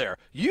Mahomes there.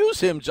 Use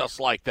him just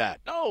like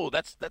that. No,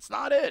 that's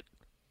not it.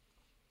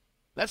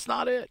 That's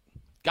not it.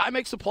 Guy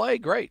makes a play,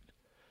 great.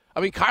 I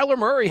mean, Kyler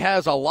Murray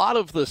has a lot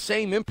of the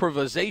same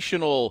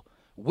improvisational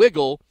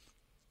wiggle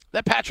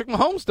that Patrick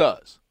Mahomes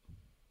does.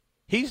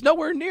 He's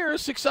nowhere near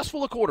as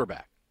successful a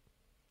quarterback.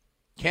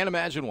 Can't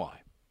imagine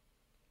why.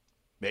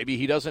 Maybe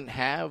he doesn't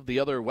have the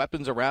other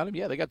weapons around him.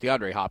 Yeah, they got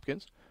DeAndre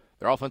Hopkins.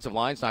 Their offensive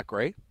line's not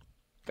great.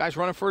 Guy's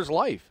running for his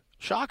life.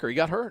 Shocker, he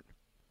got hurt.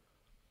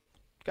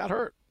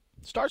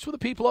 Starts with the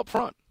people up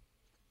front.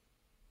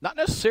 Not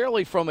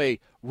necessarily from a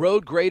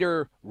road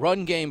grader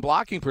run game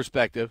blocking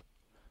perspective.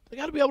 They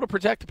got to be able to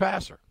protect the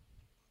passer.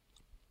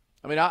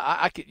 I mean,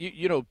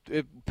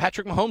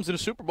 Patrick Mahomes in a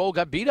Super Bowl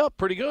got beat up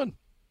pretty good.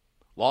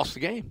 Lost the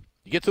game.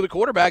 You get to the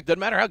quarterback, doesn't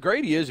matter how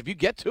great he is. If you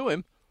get to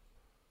him,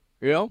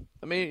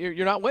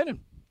 you're not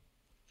winning.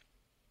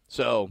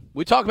 So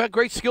we talk about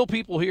great skill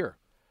people here.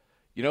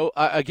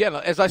 Again,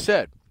 as I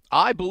said,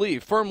 I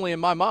believe firmly in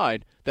my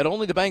mind that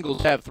only the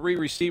Bengals have three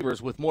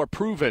receivers with more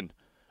proven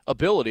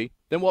ability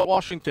than what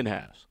Washington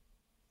has.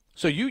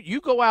 So you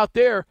go out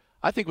there,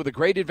 I think, with a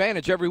great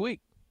advantage every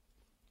week.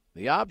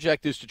 The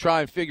object is to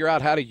try and figure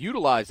out how to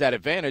utilize that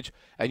advantage,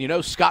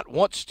 and Scott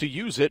wants to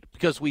use it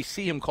because we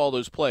see him call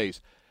those plays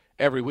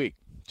every week.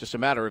 Just a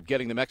matter of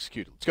getting them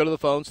executed. Let's go to the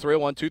phones,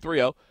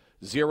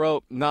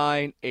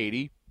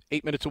 301-230-0980.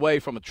 8 minutes away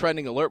from a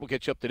trending alert. We'll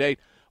get you up to date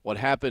what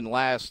happened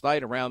last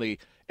night around the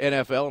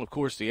NFL and, of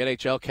course, the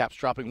NHL. Caps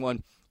dropping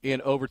one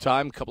in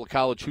overtime. A couple of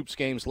college hoops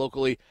games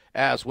locally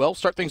as well.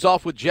 Start things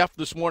off with Jeff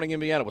this morning in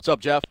Indiana. What's up,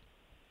 Jeff?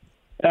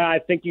 I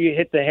think you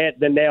hit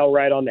the nail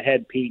right on the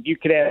head, Pete. You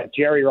could have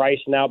Jerry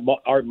Rice and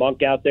Art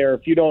Monk out there.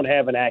 If you don't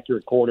have an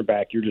accurate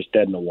quarterback, you're just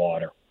dead in the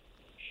water.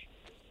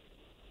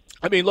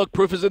 I mean, look,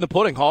 proof is in the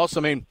pudding, Hoss. I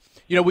mean,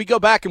 we go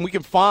back and we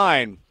can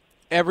find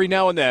every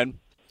now and then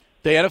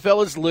the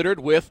NFL is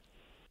littered with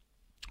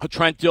a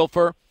Trent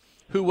Dilfer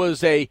who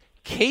was a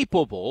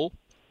capable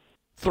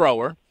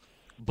thrower,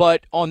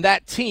 but on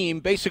that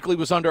team basically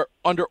was under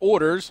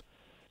orders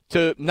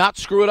to not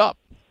screw it up,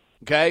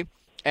 okay?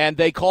 And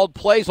they called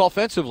plays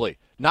offensively,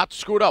 not to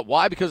screw it up.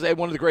 Why? Because they had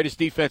one of the greatest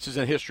defenses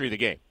in the history of the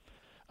game.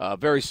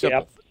 Very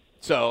simple. Yep.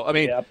 So, I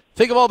mean,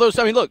 think of all those.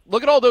 I mean,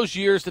 look at all those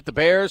years that the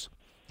Bears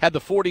had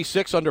the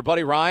 46 under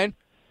Buddy Ryan.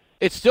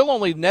 It still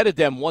only netted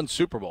them one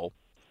Super Bowl.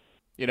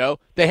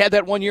 They had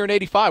that 1 year in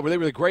 '85 where they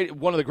were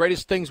one of the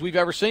greatest things we've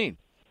ever seen.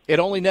 It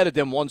only netted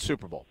them one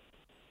Super Bowl.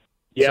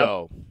 Yep.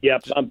 So,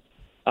 yep.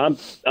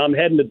 I'm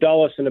heading to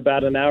Dulles in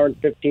about an hour and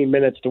 15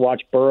 minutes to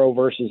watch Burrow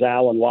versus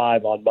Allen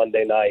live on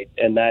Monday night,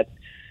 and that,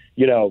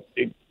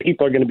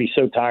 people are going to be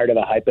so tired of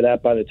the hype of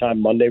that by the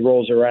time Monday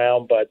rolls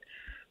around. But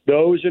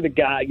those are the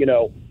guys,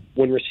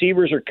 when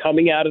receivers are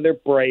coming out of their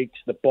breaks,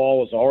 the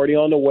ball is already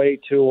on the way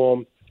to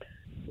them.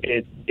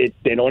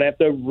 They don't have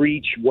to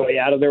reach way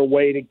out of their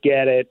way to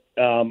get it.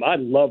 I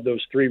love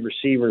those three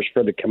receivers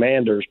for the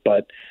Commanders,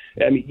 but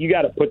you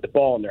got to put the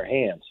ball in their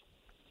hands.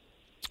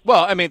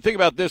 Well, think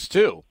about this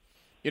too.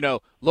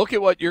 Look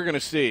at what you're going to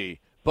see.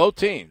 Both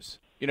teams,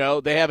 they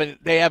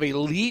have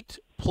elite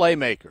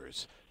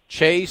playmakers.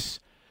 Chase,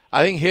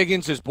 I think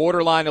Higgins is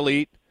borderline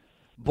elite.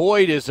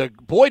 Boyd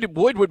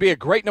would be a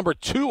great number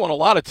 2 on a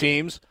lot of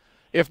teams,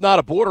 if not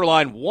a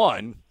borderline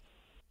 1.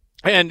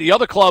 And the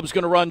other club's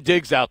going to run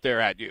Diggs out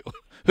there at you,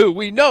 who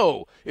we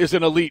know is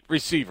an elite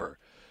receiver.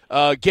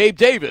 Gabe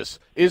Davis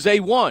is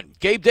a 1.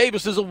 Gabe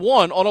Davis is a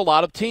 1 on a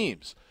lot of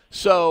teams.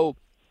 So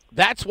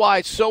that's why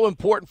it's so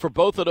important for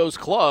both of those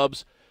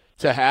clubs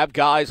to have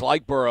guys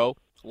like Burrow,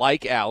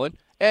 like Allen.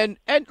 And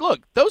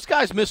look, those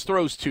guys miss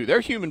throws too.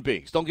 They're human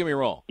beings. Don't get me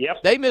wrong.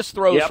 Yep. They miss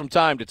throws from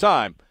time to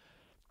time.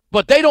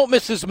 But they don't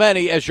miss as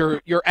many as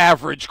your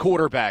average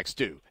quarterbacks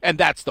do. And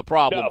that's the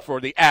problem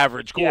for the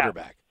average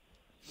quarterback.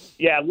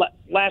 Yeah,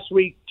 last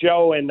week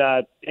Joe and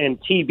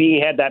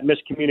TB had that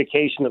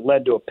miscommunication that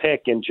led to a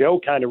pick, and Joe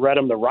kind of read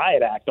him the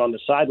riot act on the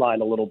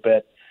sideline a little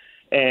bit.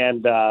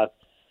 And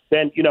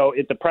then,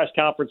 at the press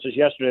conferences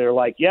yesterday, they're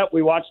like, yep,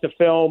 we watched the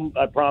film.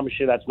 I promise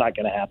you that's not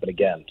going to happen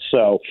again.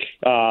 So,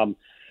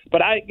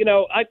 but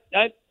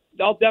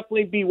I'll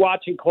definitely be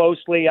watching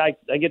closely. I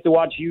get to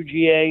watch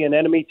UGA in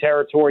enemy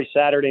territory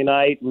Saturday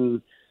night,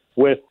 and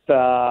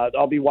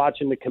I'll be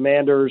watching the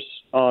Commanders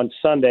on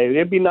Sunday.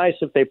 It'd be nice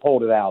if they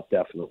pulled it out,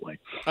 definitely.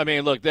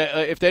 Look,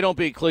 if they don't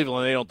beat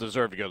Cleveland, they don't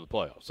deserve to go to the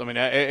playoffs.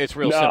 It's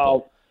real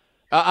simple.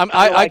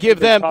 I give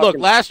them – look,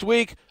 last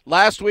week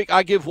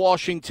I give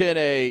Washington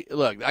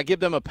I give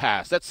them a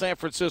pass. That's San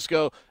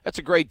Francisco. That's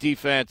a great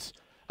defense.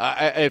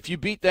 If you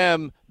beat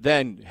them,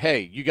 then,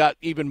 hey, you got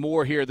even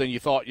more here than you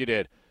thought you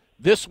did.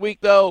 This week,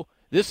 though,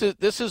 this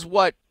is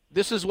what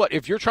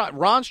if you're trying –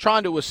 Ron's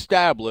trying to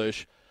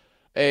establish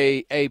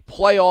a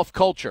playoff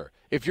culture.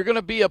 If you're going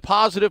to be a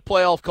positive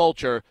playoff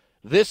culture,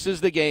 this is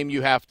the game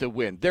you have to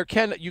win.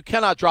 You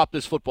cannot drop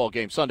this football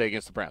game Sunday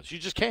against the Browns. You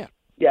just can't.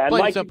 Yeah, and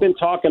Mike, you've been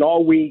talking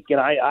all week, and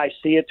I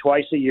see it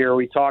twice a year.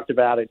 We talked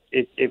about it.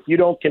 If you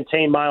don't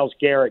contain Myles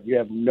Garrett, you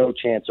have no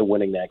chance of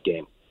winning that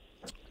game.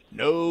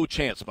 No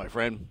chance, my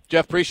friend.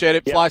 Jeff, appreciate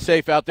it. Yep. Fly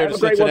safe out there have to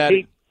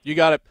Cincinnati. You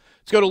got it.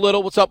 Let's go to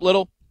Little. What's up,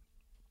 Little?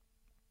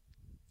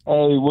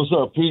 Hey, what's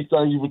up, Pete?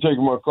 Thank you for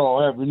taking my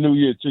call. Happy New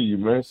Year to you,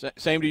 man.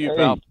 Same to you,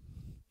 pal.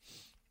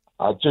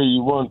 I'll tell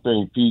you one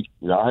thing, Pete.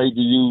 I hate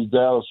to use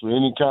Dallas for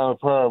any kind of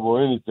parable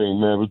or anything,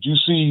 man, but you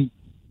see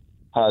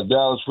how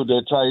Dallas put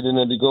that tight end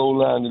at the goal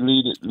line to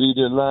lead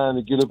that line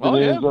to get up in the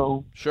end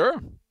zone?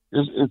 Sure.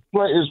 It's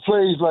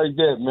plays like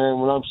that, man,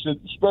 when I'm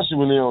sitting, especially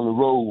when they're on the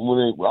road.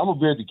 I'm going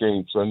to be at the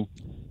game, son.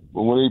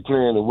 But when they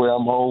playing away,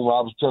 I'm home.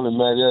 I was telling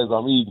Matt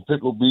I'm eating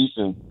pickle beef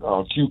and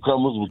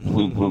cucumbers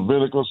with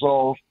vinegar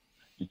sauce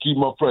to keep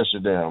my pressure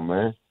down,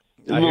 man.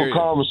 It's a little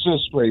common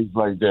sense plays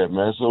like that,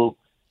 man. So,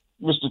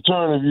 Mr.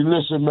 Turner, if you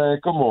listen,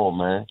 man, come on,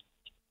 man.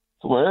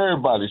 Come on,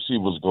 everybody see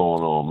what's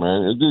going on,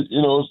 man.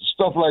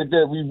 Stuff like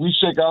that, we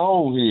shake our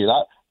own head.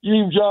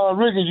 Even John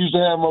Riggins used to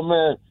have my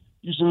man,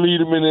 used to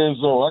lead him in the end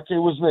zone. I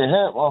can't, what's his name,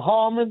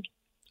 Harmon?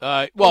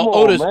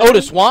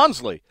 Otis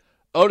Wansley.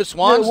 Otis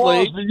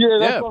Wansley. Yeah,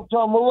 that's what I'm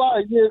talking about.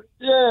 Right.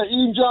 Yeah,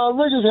 even John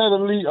Riggins had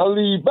a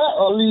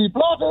lead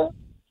blocker.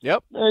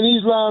 Yep. And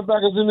these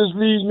linebackers in this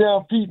league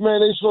now, Pete, man,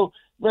 they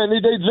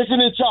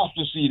licking their chops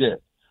to see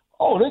that.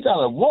 Oh, they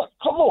got a what?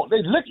 Come on,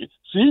 they licking.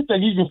 See, he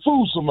think he can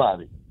fool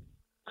somebody.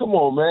 Come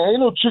on, man. Ain't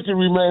no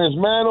trickery, man. It's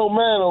man,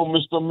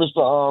 Mr.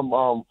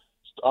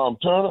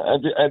 Turner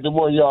at the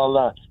 1 yard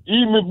line.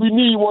 Even if we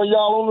need 1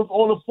 yard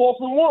on the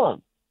 4th and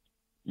 1.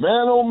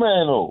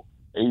 Man.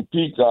 Hey,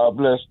 Pete, God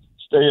bless.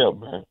 Stay up,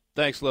 man.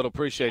 Thanks, Little.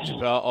 Appreciate you,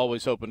 pal.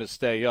 Always hoping to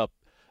stay up.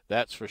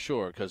 That's for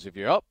sure. Because if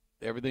you're up,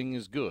 everything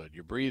is good.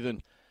 You're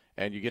breathing,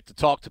 and you get to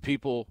talk to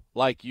people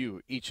like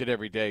you each and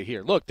every day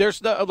here. Look, there's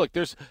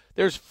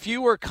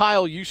fewer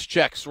Kyle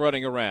Juszczyks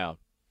running around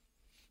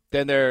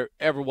than there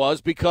ever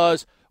was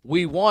because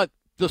we want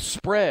the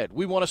spread.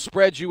 We want to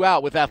spread you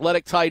out with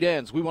athletic tight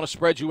ends. We want to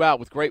spread you out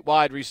with great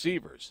wide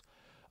receivers.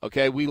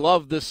 Okay, we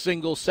love the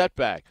single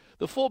setback.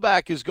 The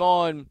fullback is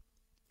gone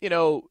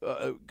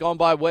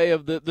by way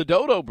of the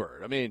dodo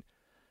bird. I mean,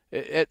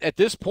 at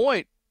this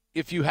point,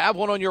 if you have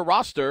one on your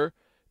roster,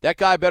 that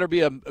guy better be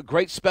a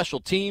great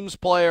special teams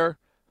player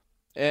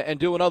and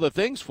doing other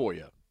things for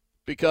you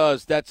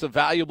because that's a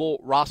valuable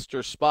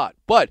roster spot.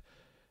 But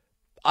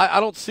I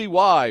don't see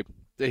why.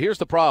 Here's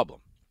the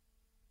problem.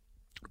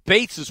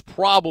 Bates is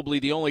probably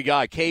the only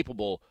guy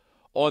capable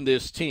on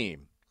this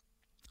team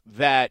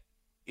that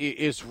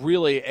is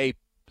really a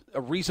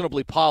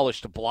reasonably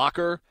polished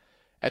blocker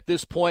at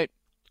this point.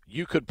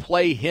 You could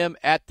play him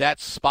at that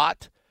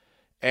spot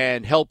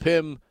and help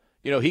him.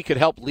 He could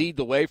help lead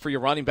the way for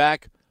your running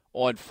back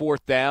on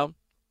fourth down,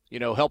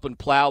 helping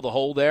plow the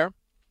hole there.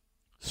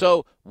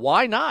 So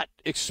why not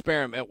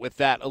experiment with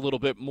that a little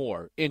bit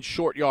more in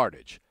short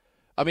yardage?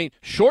 I mean,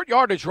 short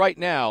yardage right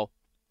now,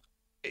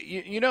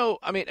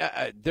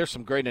 there's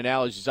some great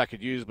analogies I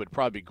could use, but it'd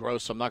probably be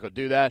gross, so I'm not going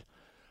to do that.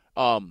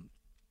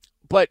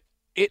 But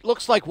it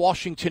looks like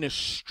Washington is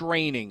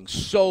straining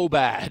so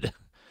bad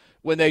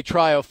when they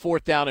try a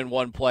fourth down in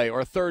one play or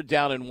a third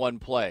down in one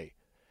play.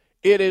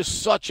 It is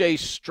such a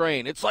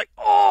strain. It's like,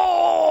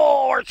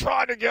 we're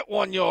trying to get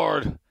 1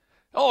 yard.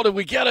 Oh, did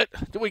we get it?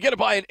 Did we get it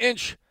by an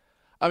inch?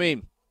 I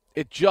mean,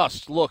 it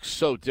just looks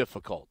so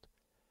difficult.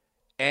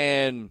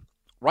 And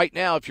right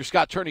now, if you're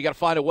Scott Turner, you got to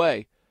find a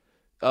way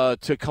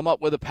to come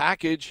up with a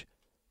package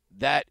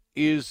that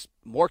is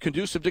more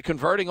conducive to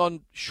converting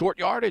on short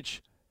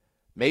yardage.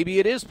 Maybe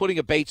it is putting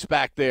a Bates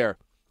back there,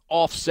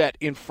 offset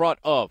in front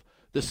of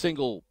the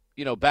single,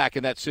 back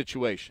in that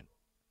situation.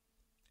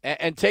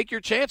 And take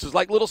your chances,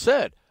 like Little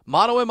said,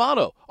 mano a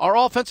mano. Our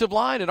offensive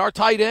line and our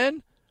tight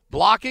end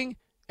blocking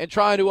and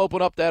trying to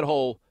open up that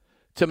hole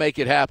to make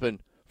it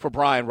happen for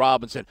Brian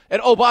Robinson.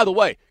 And, oh, by the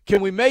way,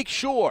 can we make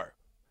sure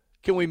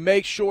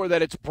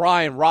that it's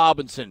Brian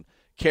Robinson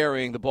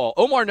carrying the ball?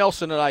 Omar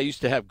Nelson and I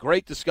used to have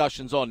great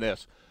discussions on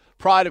this.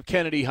 Pride of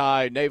Kennedy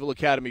High, Naval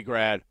Academy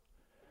grad,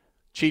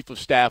 chief of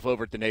staff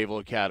over at the Naval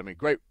Academy.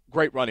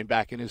 Great running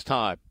back in his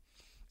time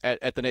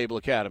at the Naval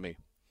Academy.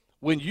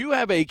 When you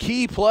have a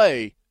key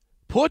play,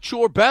 put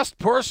your best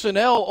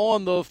personnel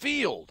on the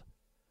field.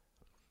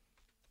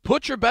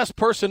 Put your best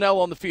personnel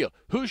on the field.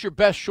 Who's your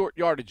best short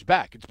yardage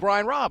back? It's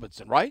Brian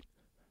Robinson, right?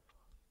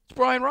 It's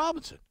Brian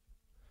Robinson.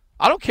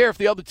 I don't care if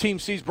the other team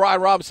sees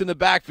Brian Robinson in the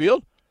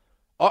backfield.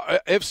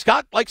 If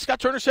Scott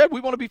Turner said, we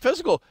want to be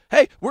physical.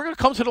 Hey, we're going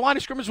to come to the line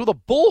of scrimmage with a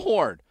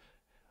bullhorn.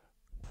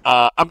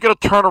 I'm going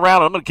to turn around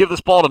and I'm going to give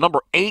this ball to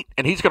number 8,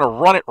 and he's going to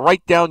run it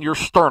right down your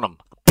sternum.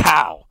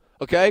 Pow.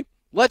 Okay?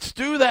 Let's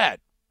do that.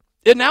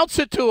 Announce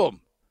it to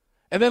him.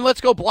 And then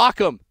let's go block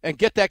him and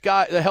get that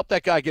guy, help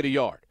that guy get a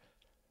yard.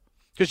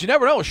 Because you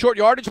never know, a short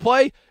yardage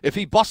play, if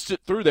he busts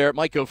it through there, it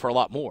might go for a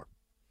lot more.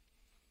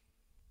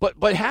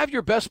 But have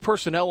your best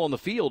personnel on the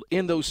field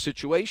in those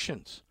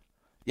situations.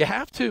 You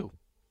have to.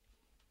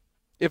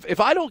 If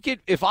I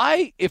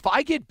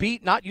get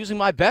beat not using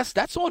my best,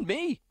 that's on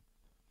me.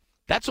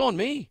 That's on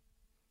me.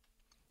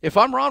 If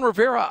I'm Ron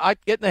Rivera, I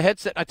get in the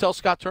headset and I tell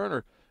Scott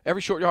Turner,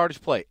 every short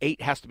yardage play,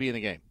 8 has to be in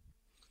the game.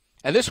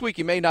 And this week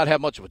he may not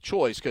have much of a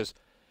choice because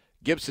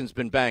Gibson's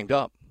been banged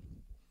up.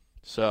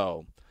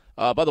 So,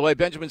 by the way,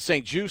 Benjamin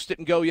St. Juste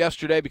didn't go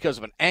yesterday because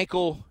of an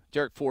ankle.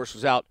 Derek Forrest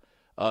was out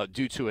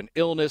due to an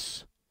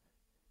illness.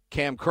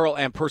 Cam Curl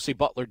and Percy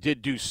Butler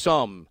did do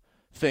some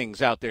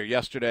things out there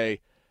yesterday.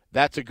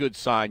 That's a good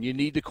sign. You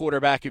need the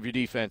quarterback of your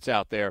defense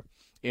out there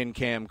in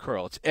Cam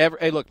Curl.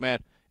 Hey, look, man,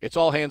 it's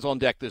all hands on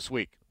deck this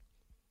week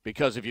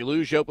because if you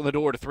lose, you open the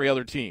door to 3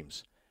 other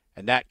teams,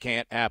 and that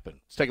can't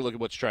happen. Let's take a look at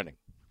what's trending.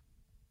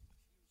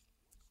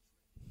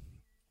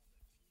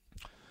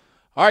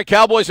 All right,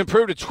 Cowboys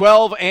improved to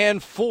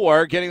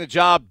 12-4, getting the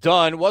job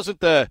done.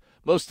 Wasn't the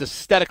most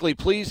aesthetically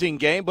pleasing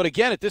game, but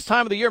again, at this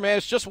time of the year, man,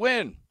 it's just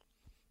win.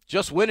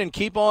 Just win and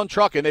keep on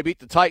trucking. They beat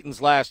the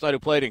Titans last night, who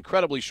played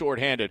incredibly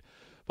shorthanded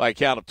by a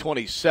count of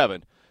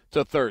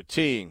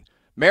 27-13.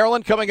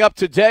 Maryland coming up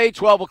today,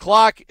 12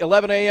 o'clock,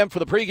 11 a.m. for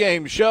the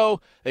pregame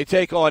show. They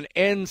take on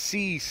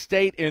NC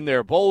State in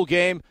their bowl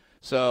game,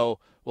 so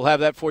we'll have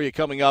that for you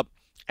coming up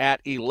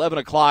at 11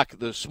 o'clock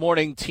this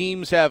morning.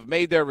 Teams have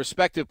made their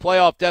respective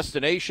playoff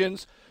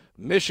destinations.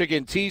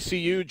 Michigan,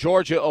 TCU,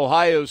 Georgia,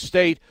 Ohio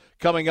State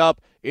coming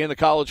up in the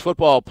college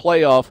football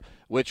playoff,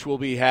 which will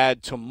be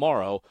had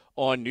tomorrow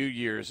on New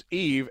Year's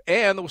Eve.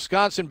 And the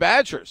Wisconsin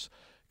Badgers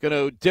going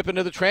to dip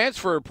into the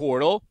transfer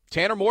portal.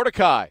 Tanner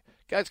Mordecai,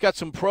 guy's got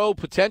some pro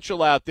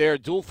potential out there.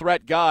 Dual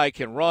threat guy,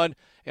 can run,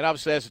 and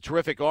obviously has a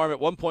terrific arm. At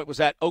one point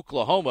was at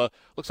Oklahoma.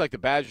 Looks like the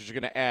Badgers are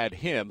going to add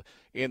him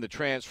in the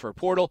transfer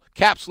portal.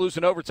 Caps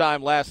losing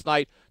overtime last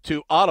night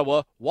to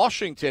Ottawa.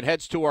 Washington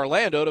heads to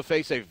Orlando to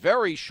face a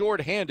very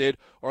short-handed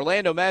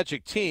Orlando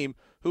Magic team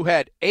who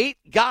had 8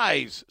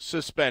 guys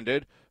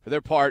suspended for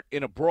their part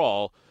in a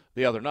brawl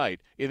the other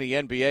night in the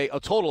NBA. A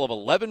total of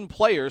 11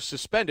 players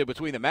suspended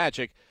between the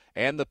Magic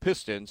and the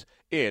Pistons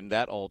in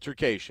that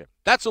altercation.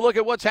 That's a look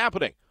at what's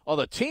happening on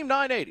the Team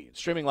 980 and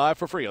streaming live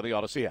for free on the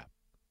Odyssey app.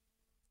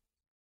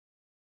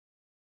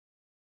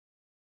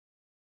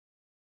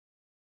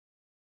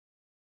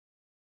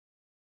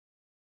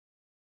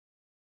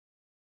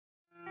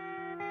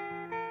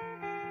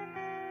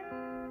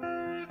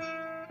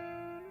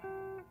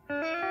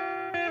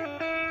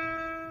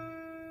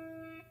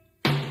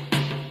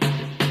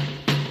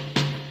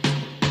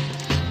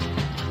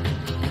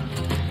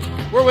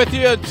 We're with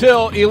you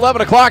until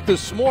 11 o'clock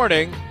this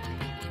morning.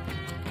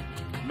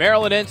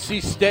 Maryland,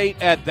 NC State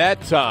at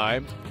that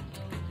time.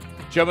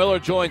 Joe Miller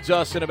joins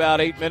us in about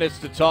 8 minutes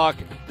to talk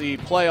the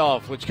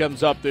playoff, which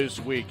comes up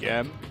this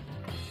weekend.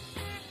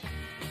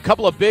 A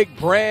couple of big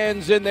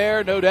brands in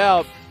there, no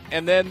doubt.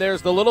 And then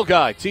there's the little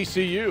guy,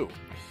 TCU.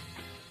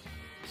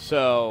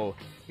 So,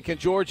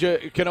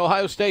 Can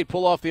Ohio State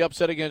pull off the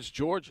upset against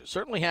Georgia?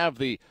 Certainly have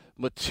the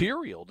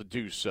material to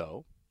do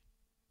so.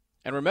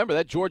 And remember,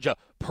 that Georgia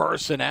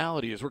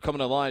personality is we're coming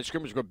to the line of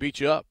scrimmage, we're going to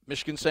beat you up.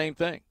 Michigan, same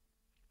thing.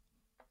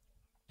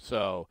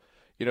 So,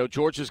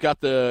 Georgia's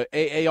got the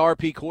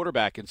AARP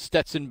quarterback in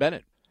Stetson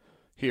Bennett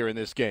here in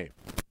this game.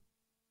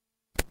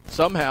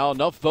 Somehow,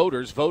 enough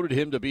voters voted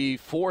him to be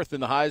fourth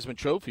in the Heisman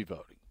Trophy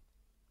voting.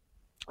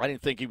 I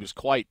didn't think he was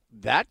quite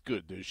that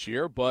good this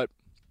year, but,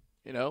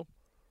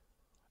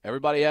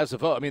 everybody has a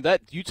vote. I mean,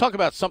 that you talk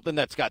about something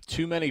that's got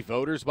too many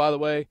voters, by the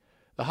way,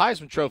 the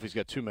Heisman Trophy's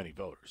got too many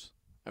voters.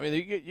 I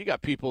mean, you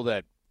got people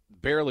that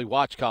barely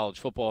watch college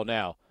football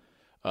now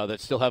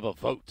that still have a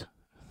vote.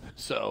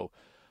 So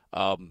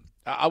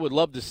I would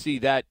love to see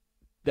that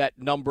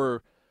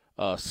number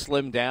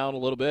slim down a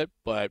little bit.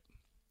 But,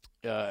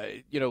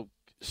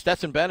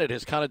 Stetson Bennett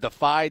has kind of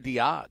defied the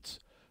odds.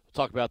 We'll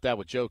talk about that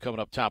with Joe coming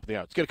up top of the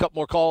hour. Let's get a couple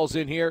more calls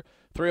in here,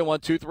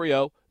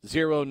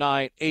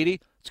 301-230-0980.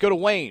 Let's go to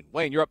Wayne.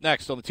 Wayne, you're up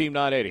next on the Team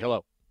 980.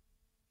 Hello.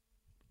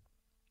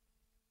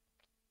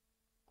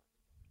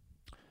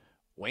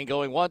 Wayne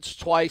going once,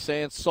 twice,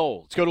 and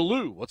sold. Let's go to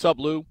Lou. What's up,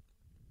 Lou?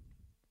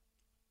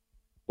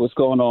 What's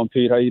going on,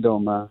 Pete? How you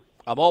doing, man?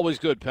 I'm always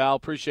good, pal.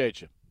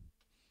 Appreciate you.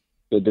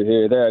 Good to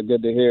hear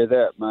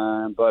that.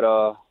 Man. But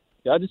I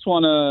just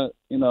want to,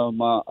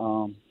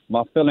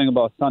 my feeling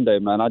about Sunday,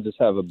 man. I just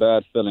have a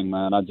bad feeling,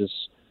 man. I just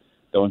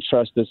don't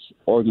trust this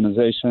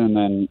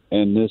organization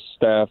and this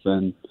staff,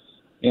 and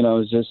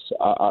it's just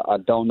I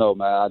don't know,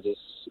 man.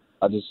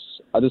 I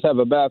just have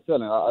a bad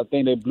feeling. I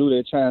think they blew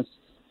their chance,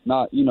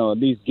 not at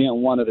least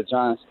getting one of the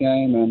Giants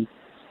game, and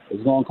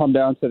it's going to come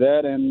down to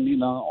that,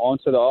 and on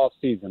to the off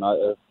season.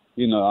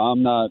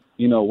 I'm not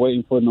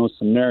waiting for no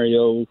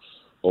scenario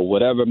or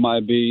whatever it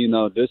might be.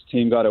 This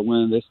team got to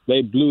win.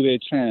 They blew their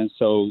chance,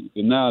 so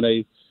now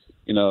they,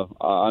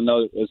 I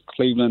know it's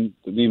Cleveland.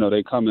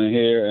 They come in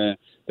here and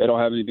they don't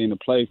have anything to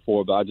play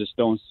for, but I just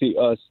don't see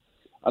us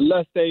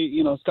unless they,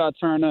 Scott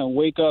Turner,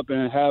 wake up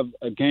and have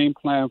a game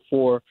plan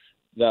for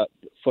the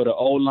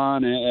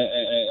O-line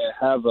and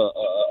have a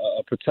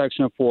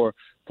protection for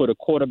the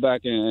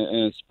quarterback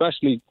and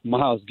especially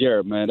Myles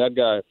Garrett, man. That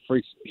guy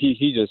freaks.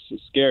 He just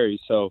is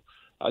scary. So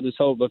I just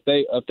hope if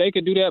they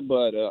could do that,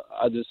 but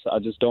I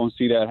just don't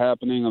see that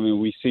happening. I mean,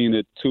 we've seen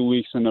it 2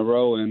 weeks in a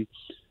row, and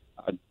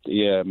I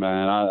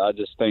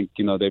just think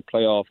their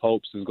playoff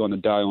hopes is going to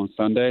die on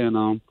Sunday, and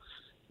I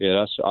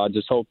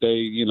just hope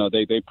they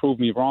they prove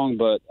me wrong,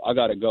 but I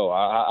got to go.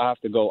 I have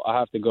to go. I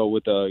have to go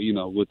with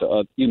what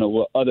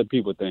other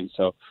people think.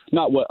 So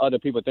not what other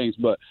people think,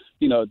 but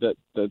the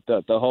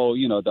whole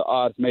the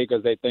odds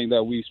makers, they think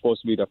that we supposed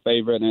to be the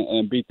favorite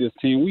and beat this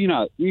team.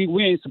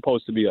 We ain't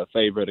supposed to be a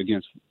favorite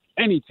against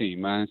any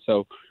team, man.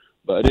 So,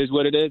 but it is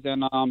what it is,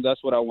 and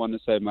that's what I wanted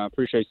to say, man. I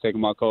appreciate you taking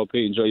my call,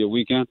 Pete. Enjoy your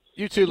weekend.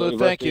 You too, Lou.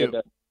 Thank you.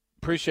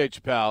 Appreciate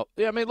you, pal.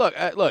 Yeah, I mean, look.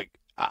 I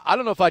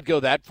don't know if I'd go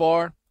that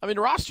far. I mean,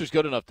 the roster's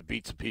good enough to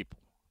beat some people.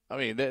 I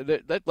mean,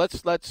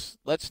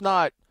 let's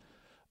not.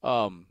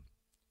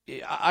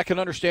 I can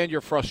understand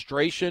your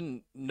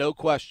frustration, no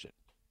question.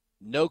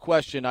 No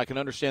question, I can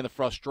understand the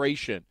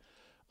frustration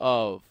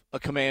of a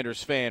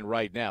Commanders fan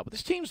right now. But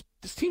this team's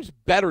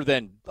better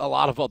than a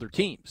lot of other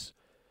teams.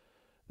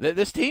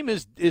 This team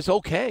is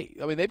okay.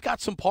 I mean, they've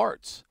got some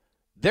parts.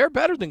 They're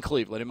better than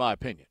Cleveland, in my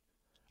opinion.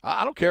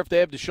 I don't care if they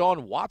have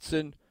Deshaun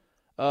Watson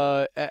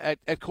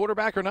at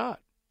quarterback or not.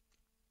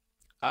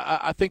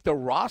 I think the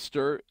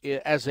roster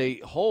as a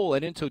whole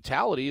and in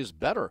totality is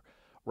better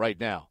right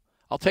now.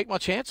 I'll take my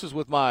chances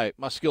with my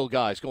skilled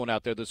guys going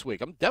out there this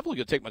week. I'm definitely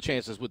going to take my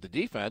chances with the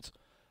defense.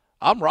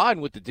 I'm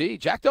riding with the D.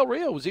 Jack Del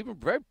Rio was even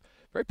very,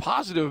 very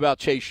positive about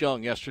Chase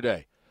Young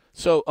yesterday.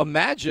 So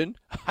imagine,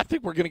 I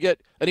think we're going to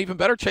get an even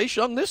better Chase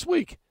Young this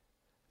week.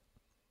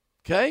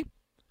 Okay?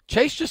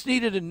 Chase just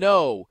needed to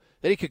know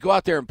that he could go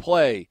out there and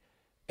play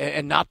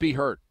and not be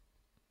hurt.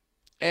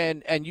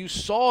 And you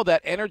saw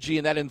that energy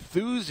and that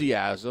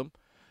enthusiasm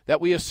that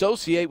we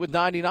associate with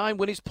 99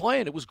 when he's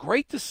playing. It was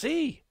great to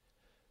see.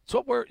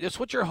 It's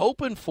what you're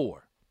hoping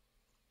for.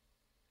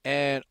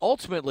 And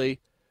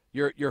ultimately,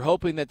 you're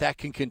hoping that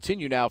can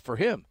continue now for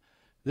him.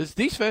 This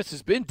defense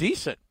has been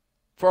decent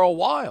for a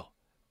while.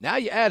 Now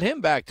you add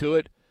him back to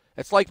it.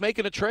 It's like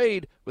making a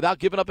trade without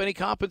giving up any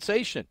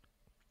compensation.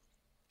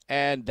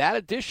 And that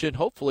addition,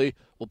 hopefully,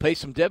 will pay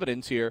some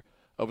dividends here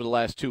over the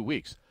last 2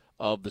 weeks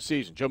of the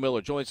season. Joe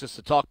Miller joins us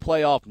to talk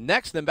playoff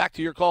next. Then back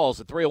to your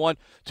calls at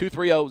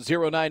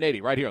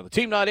 301-230-0980 right here on the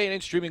Team 980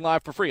 and streaming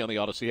live for free on the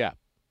Odyssey app.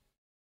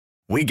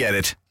 We get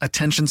it.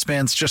 Attention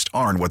spans just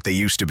aren't what they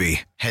used to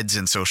be. Heads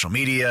in social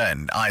media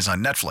and eyes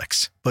on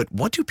Netflix. But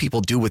what do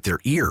people do with their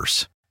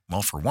ears?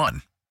 Well, for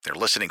one, they're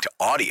listening to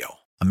audio.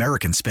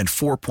 Americans spend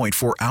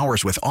 4.4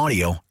 hours with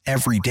audio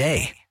every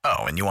day.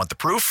 Oh, and you want the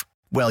proof?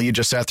 Well, you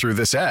just sat through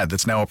this ad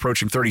that's now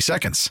approaching 30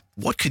 seconds.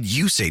 What could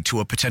you say to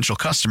a potential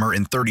customer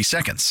in 30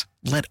 seconds?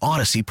 Let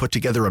Odyssey put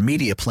together a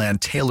media plan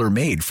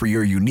tailor-made for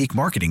your unique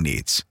marketing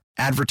needs.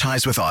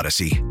 Advertise with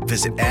Odyssey.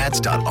 Visit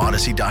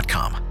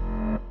ads.odyssey.com.